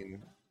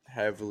attacking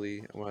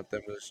heavily. I want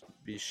them to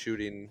be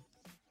shooting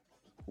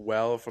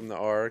well from the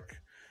arc,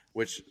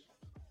 which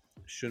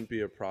shouldn't be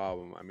a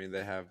problem. I mean,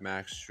 they have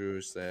Max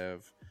Strus, they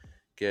have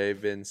Gabe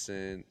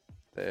Vincent,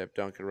 they have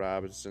Duncan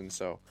Robinson,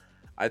 so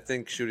I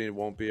think shooting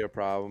won't be a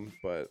problem.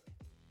 But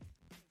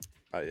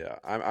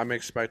I'm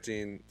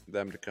expecting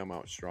them to come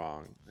out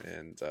strong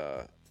and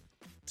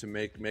to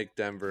make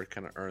Denver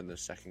kind of earn the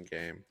second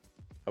game.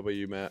 How about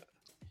you, Matt?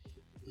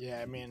 Yeah,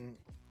 I mean,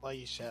 like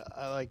you said,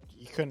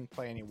 you couldn't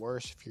play any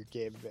worse if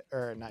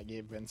you're not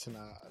Gabe Vincent,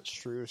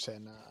 Strus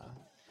and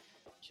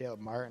Caleb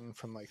Martin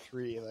from like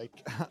 3, like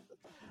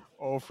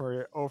 0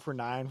 for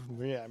 9 from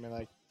 3. I mean,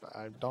 like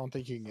I don't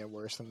think you can get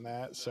worse than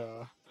that.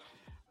 So,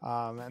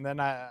 and then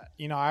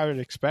I would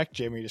expect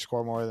Jimmy to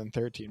score more than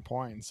 13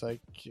 points.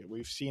 Like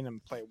we've seen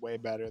him play way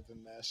better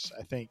than this.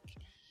 I think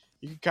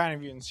you can kind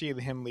of even see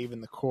him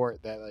leaving the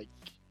court that like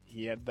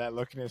he had that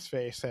look in his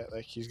face that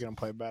like he's gonna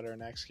play better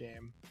next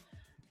game.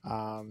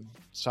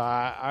 So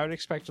I would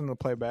expect him to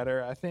play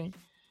better.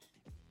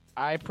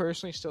 I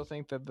personally still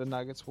think that the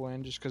Nuggets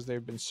win just because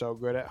they've been so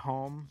good at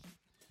home,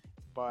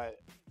 but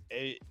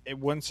it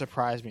wouldn't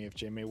surprise me if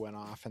Jimmy went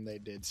off and they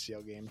did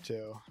steal Game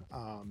 2.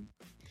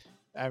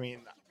 I mean,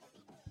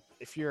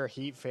 if you're a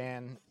Heat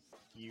fan,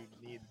 you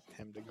need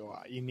him to go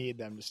out. You need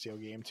them to steal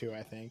Game 2,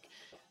 I think.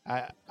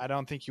 I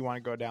don't think you want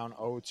to go down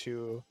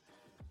 0-2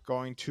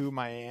 going to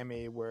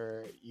Miami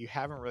where you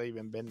haven't really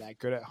even been that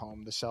good at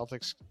home. The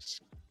Celtics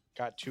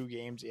got 2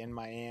 games in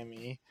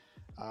Miami.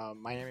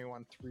 Miami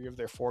won 3 of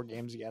their 4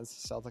 games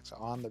against the Celtics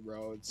on the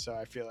road. So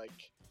I feel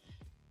like,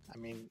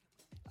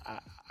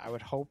 I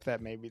would hope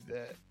that maybe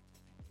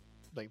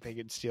they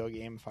could steal a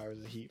game if I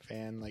was a Heat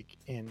fan, like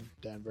in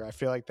Denver. I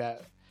feel like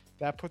that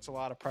puts a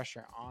lot of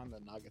pressure on the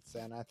Nuggets.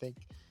 Then I think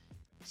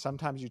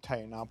sometimes you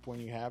tighten up when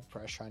you have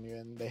pressure on you,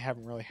 and they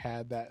haven't really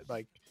had that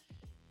like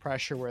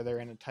pressure where they're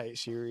in a tight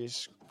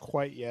series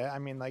quite yet. I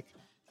mean, like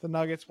the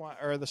Nuggets one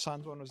or the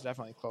Suns one was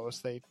definitely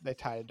close. They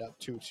tied it up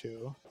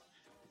 2-2.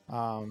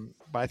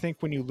 But I think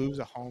when you lose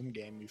a home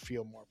game, you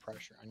feel more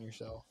pressure on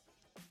yourself.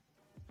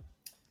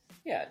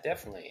 Yeah,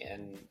 definitely.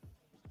 And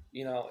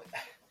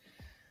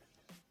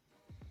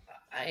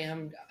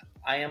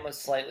I am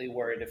slightly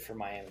worried for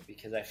Miami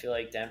because I feel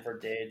like Denver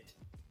did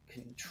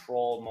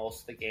control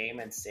most of the game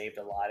and saved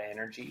a lot of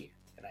energy,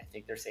 and I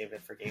think they're saving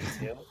it for game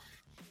 2,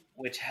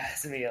 which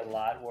has me a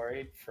lot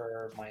worried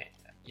for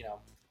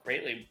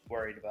greatly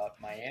worried about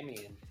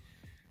Miami. And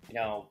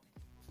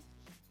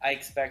I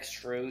expect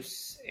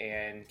Strus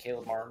and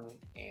Caleb Martin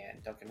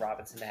and Duncan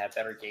Robinson to have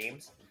better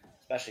games,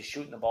 especially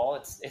shooting the ball.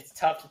 It's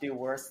tough to do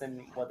worse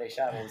than what they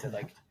shot. What was it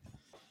like?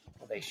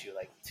 What they shoot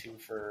like 2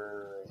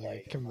 for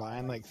like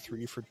combined like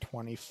 3 for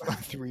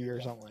 23 or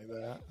something like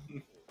that.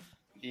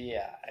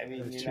 Yeah, I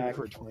mean, 2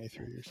 for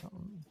 23 or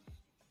something.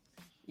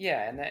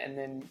 Yeah, and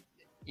then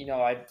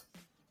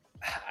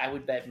I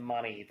would bet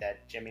money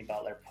that Jimmy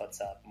Butler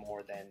puts up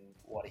more than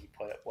what he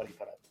put up.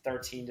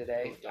 13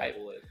 today. He'll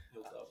double it.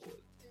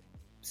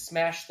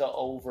 Smash the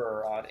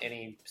over on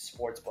any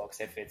sports books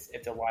if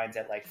the line's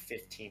at like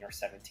 15 or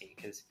 17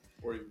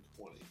 or even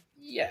 20.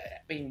 Yeah,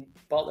 I mean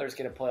Butler's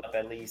going to put up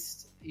at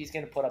least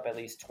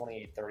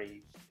 28,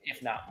 30,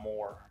 if not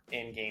more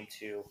in game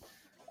 2.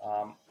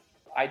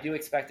 I do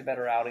expect a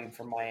better outing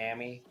from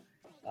Miami.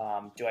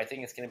 Do I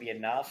think it's going to be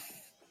enough?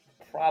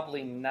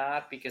 Probably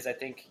not, because I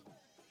think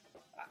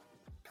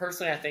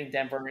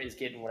Denver is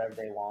getting whatever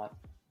they want.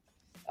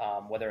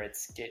 Whether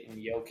it's getting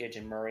Jokic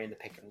and Murray in the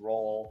pick and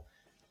roll,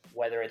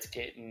 whether it's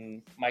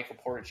getting Michael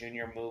Porter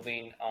Jr.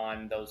 moving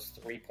on those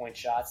 3-point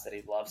shots that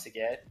he loves to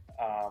get,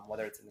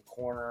 whether it's in the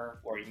corner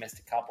where he missed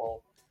a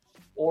couple,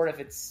 or if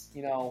it's,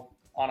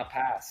 on a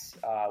pass,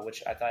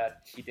 which I thought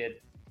he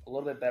did a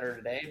little bit better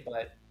today,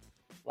 but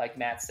like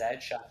Matt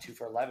said, shot 2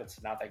 for 11,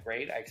 so not that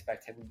great. I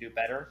expect him to do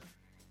better.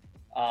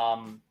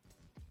 Some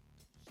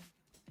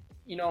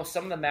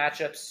of the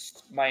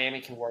matchups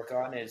Miami can work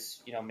on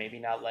is, maybe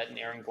not letting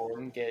Aaron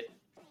Gordon get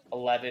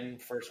 11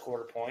 first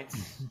quarter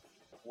points,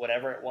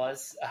 whatever it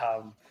was.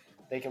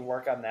 They can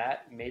work on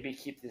that. Maybe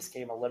keep this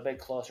game a little bit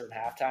closer at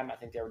halftime. I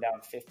think they were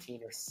down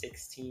 15 or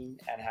 16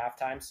 at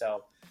halftime.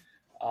 So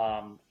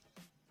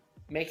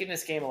making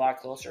this game a lot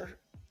closer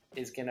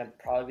is going to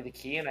probably be the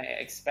key, and I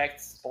expect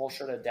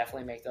Spoelstra to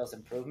definitely make those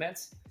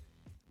improvements.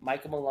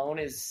 Michael Malone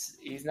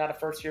he's not a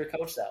first-year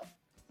coach, though.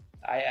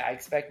 I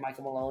expect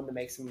Michael Malone to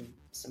make some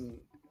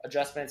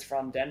adjustments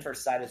from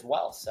Denver's side as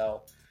well.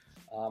 So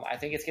I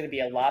think it's going to be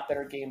a lot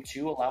better game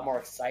 2, a lot more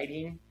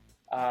exciting.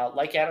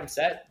 Like Adam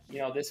said,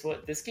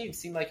 this game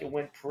seemed like it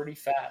went pretty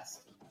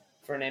fast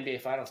for an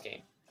NBA Finals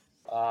game.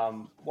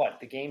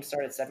 The game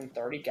started at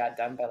 7:30, got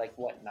done by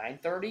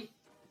 9:30?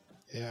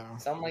 Yeah.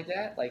 Something like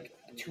that. Like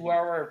a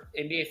 2-hour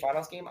NBA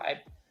Finals game. I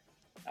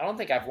don't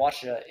think I've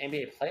watched an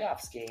NBA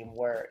playoffs game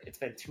where it's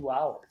been 2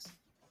 hours.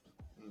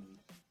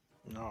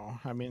 No,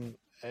 I mean,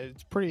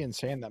 it's pretty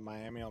insane that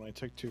Miami only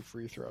took 2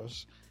 free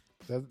throws.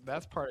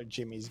 That's part of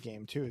Jimmy's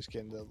game, too, is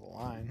getting to the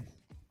line.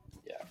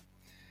 Yeah.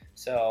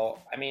 So,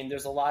 I mean,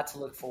 there's a lot to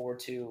look forward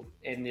to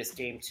in this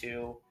game,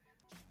 too.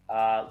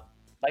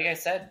 Like I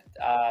said,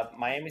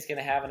 Miami's going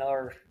to have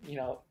another,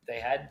 they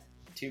had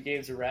 2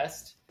 games of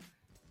rest.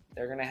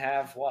 They're going to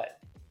have,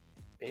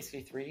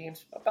 basically 3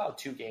 games? About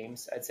 2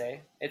 games, I'd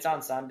say. It's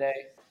on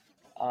Sunday.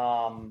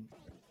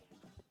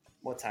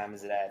 What time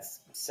is it at?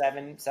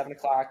 7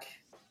 o'clock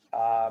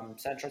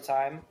Central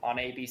Time on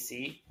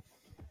ABC.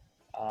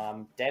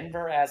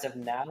 Denver, as of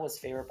now, is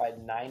favored by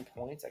 9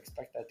 points. I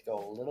expect that to go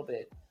a little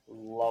bit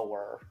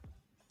lower.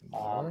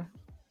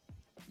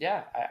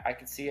 Yeah, I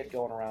could see it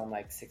going around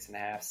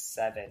 6.5,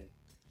 7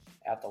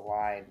 at the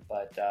line.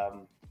 But,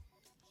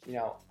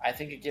 I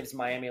think it gives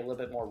Miami a little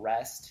bit more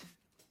rest,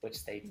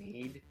 which they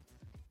need.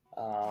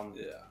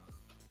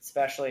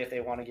 Especially if they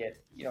want to get,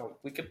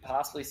 we could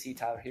possibly see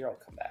Tyler Hero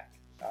come back.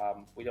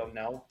 We don't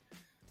know.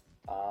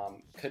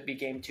 Could be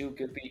game 2,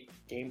 could be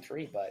game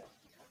 3, but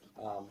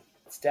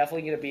it's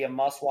definitely going to be a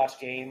must-watch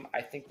game.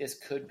 I think this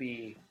could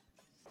be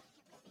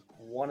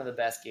one of the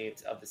best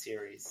games of the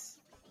series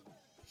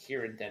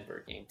here in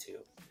Denver, game 2.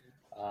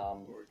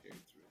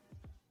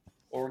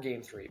 Or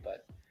game 3.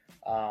 But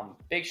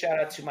big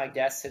shout-out to my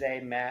guests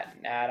today, Matt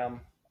and Adam.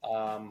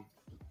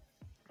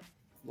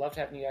 Loved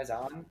having you guys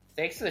on.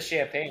 Thanks for the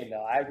champagne,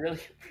 though. I really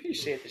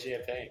appreciate the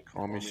champagne.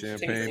 Call me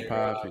Champagne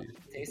Poppy.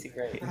 Tasted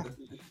great.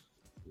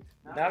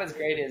 Not as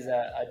great as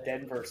a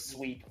Denver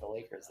sweep of the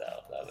Lakers, though.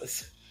 That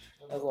was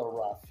a little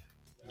rough.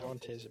 That one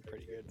tasted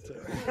pretty good,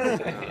 too.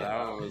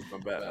 That one was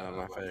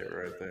my favorite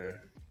right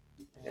there.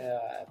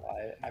 Yeah,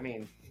 I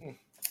mean,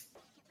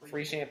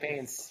 free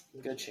champagne's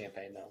good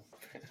champagne, though.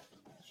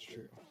 It's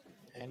true.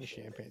 Any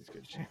champagne's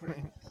good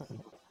champagne.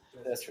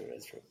 That's true.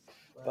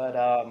 But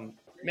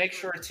make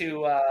sure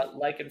to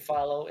like and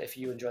follow if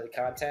you enjoy the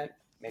content.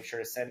 Make sure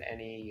to send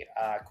any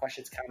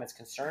questions, comments,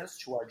 concerns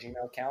to our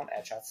Gmail account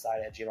at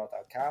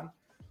shotside@gmail.com.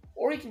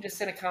 Or you can just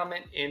send a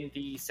comment in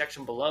the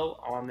section below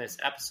on this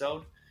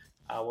episode.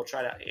 We'll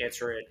try to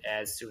answer it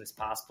as soon as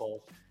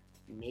possible.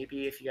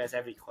 Maybe if you guys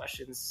have any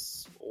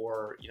questions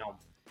or,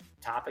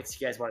 topics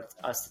you guys want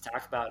us to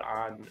talk about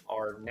on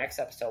our next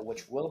episode,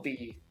 which will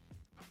be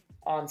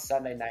on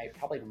Sunday night,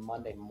 probably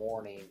Monday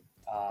morning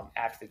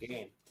after the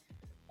game.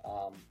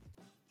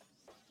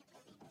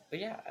 But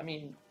yeah, I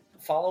mean,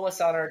 follow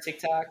us on our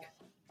TikTok.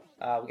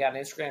 We got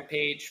an Instagram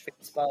page,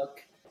 Facebook,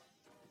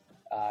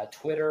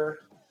 Twitter.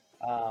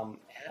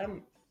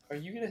 Adam, are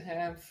you gonna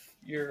have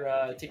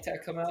your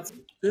TikTok come out?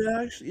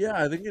 Yeah,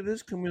 I think it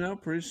is coming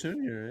out pretty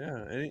soon here.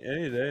 Yeah,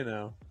 any day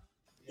now.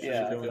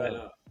 Yeah, Should be coming but,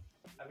 out.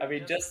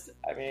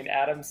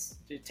 Adam's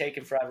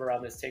taking forever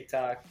on this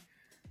TikTok.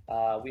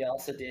 We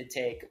also did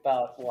take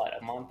about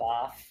a month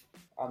off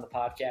on the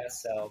podcast,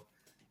 so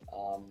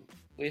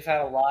we've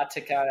had a lot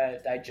to kind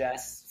of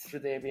digest through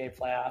the NBA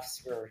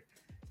playoffs. We're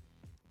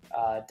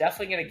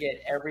definitely going to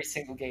get every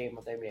single game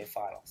of the NBA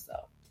Finals,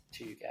 though,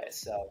 to you guys.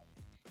 So,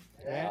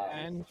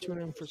 And tune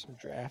in for some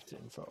draft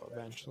info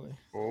eventually.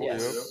 Oh,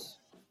 yes,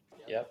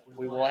 yep,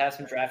 we will have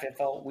some draft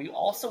info. We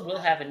also will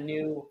have a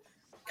new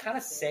kind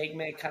of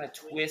segment, kind of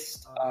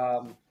twist.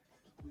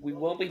 We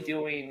will be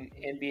doing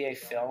NBA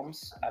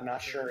films. I'm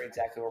not sure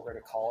exactly what we're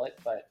going to call it,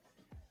 but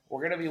we're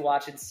going to be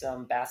watching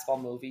some basketball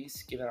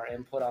movies, giving our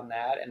input on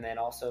that, and then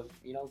also,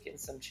 getting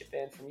some chip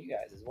in from you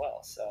guys as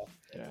well. So,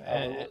 Yeah,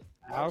 and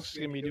Alex is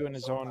going to be doing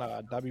his own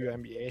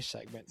WNBA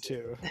segment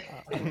too.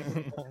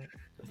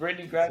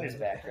 Brittany Griner's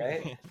back,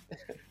 right?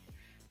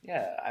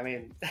 Yeah, I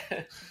mean,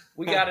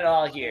 we got it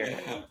all here.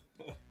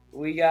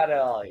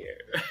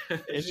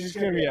 It's just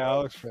going to be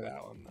Alex for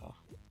that one, though.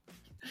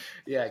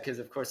 Yeah, because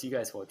of course you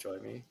guys won't join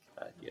me.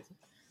 You guys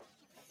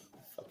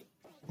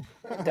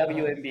fucking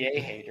WNBA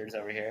haters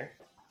over here.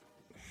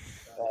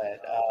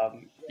 But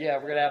yeah,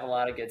 we're gonna have a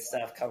lot of good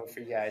stuff coming for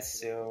you guys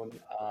soon.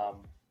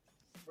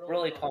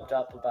 Really pumped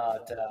up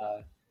about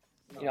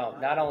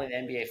not only the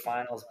NBA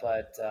Finals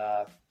but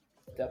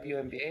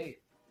WNBA.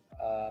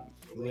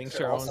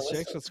 Lynx are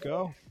 0-6. Let's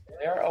go.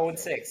 They're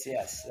 0-6.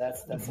 Yes,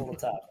 that's a little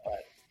tough,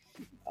 but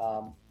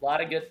a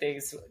lot of good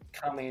things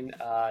coming.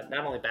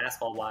 Not only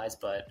basketball wise,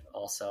 but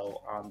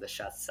also on the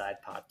Shots Aside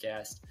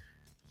podcast.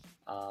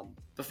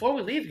 Before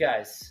we leave,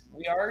 guys,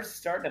 we are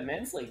starting a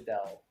men's league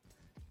though.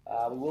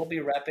 We will be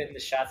repping the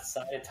Shots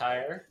Aside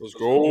attire. Let's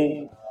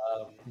go.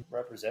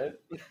 Represent.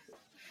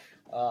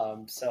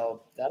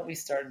 So that'll be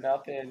starting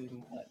up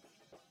in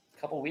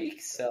a couple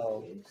weeks.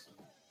 So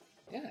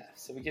yeah,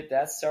 so we get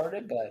that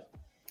started. But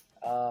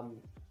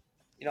I'm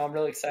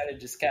really excited to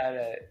just kind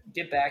of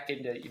get back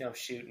into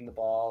shooting the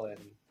ball, and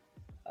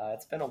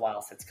it's been a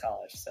while since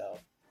college, so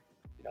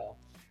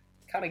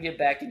kind of get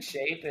back in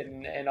shape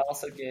and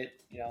also get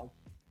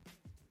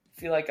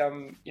feel like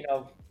I'm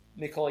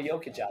Nikola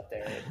Jokic out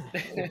there.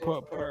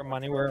 We'll put our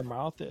money where our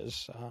mouth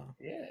is.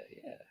 Yeah,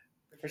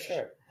 for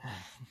sure.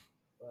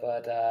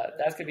 But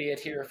that's going to be it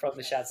here from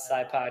the Shots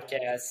Aside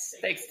podcast.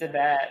 Thanks to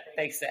Matt.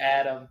 Thanks to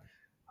Adam.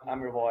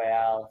 I'm your boy,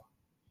 Al.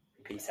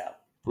 Peace out.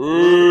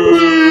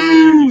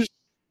 Peace.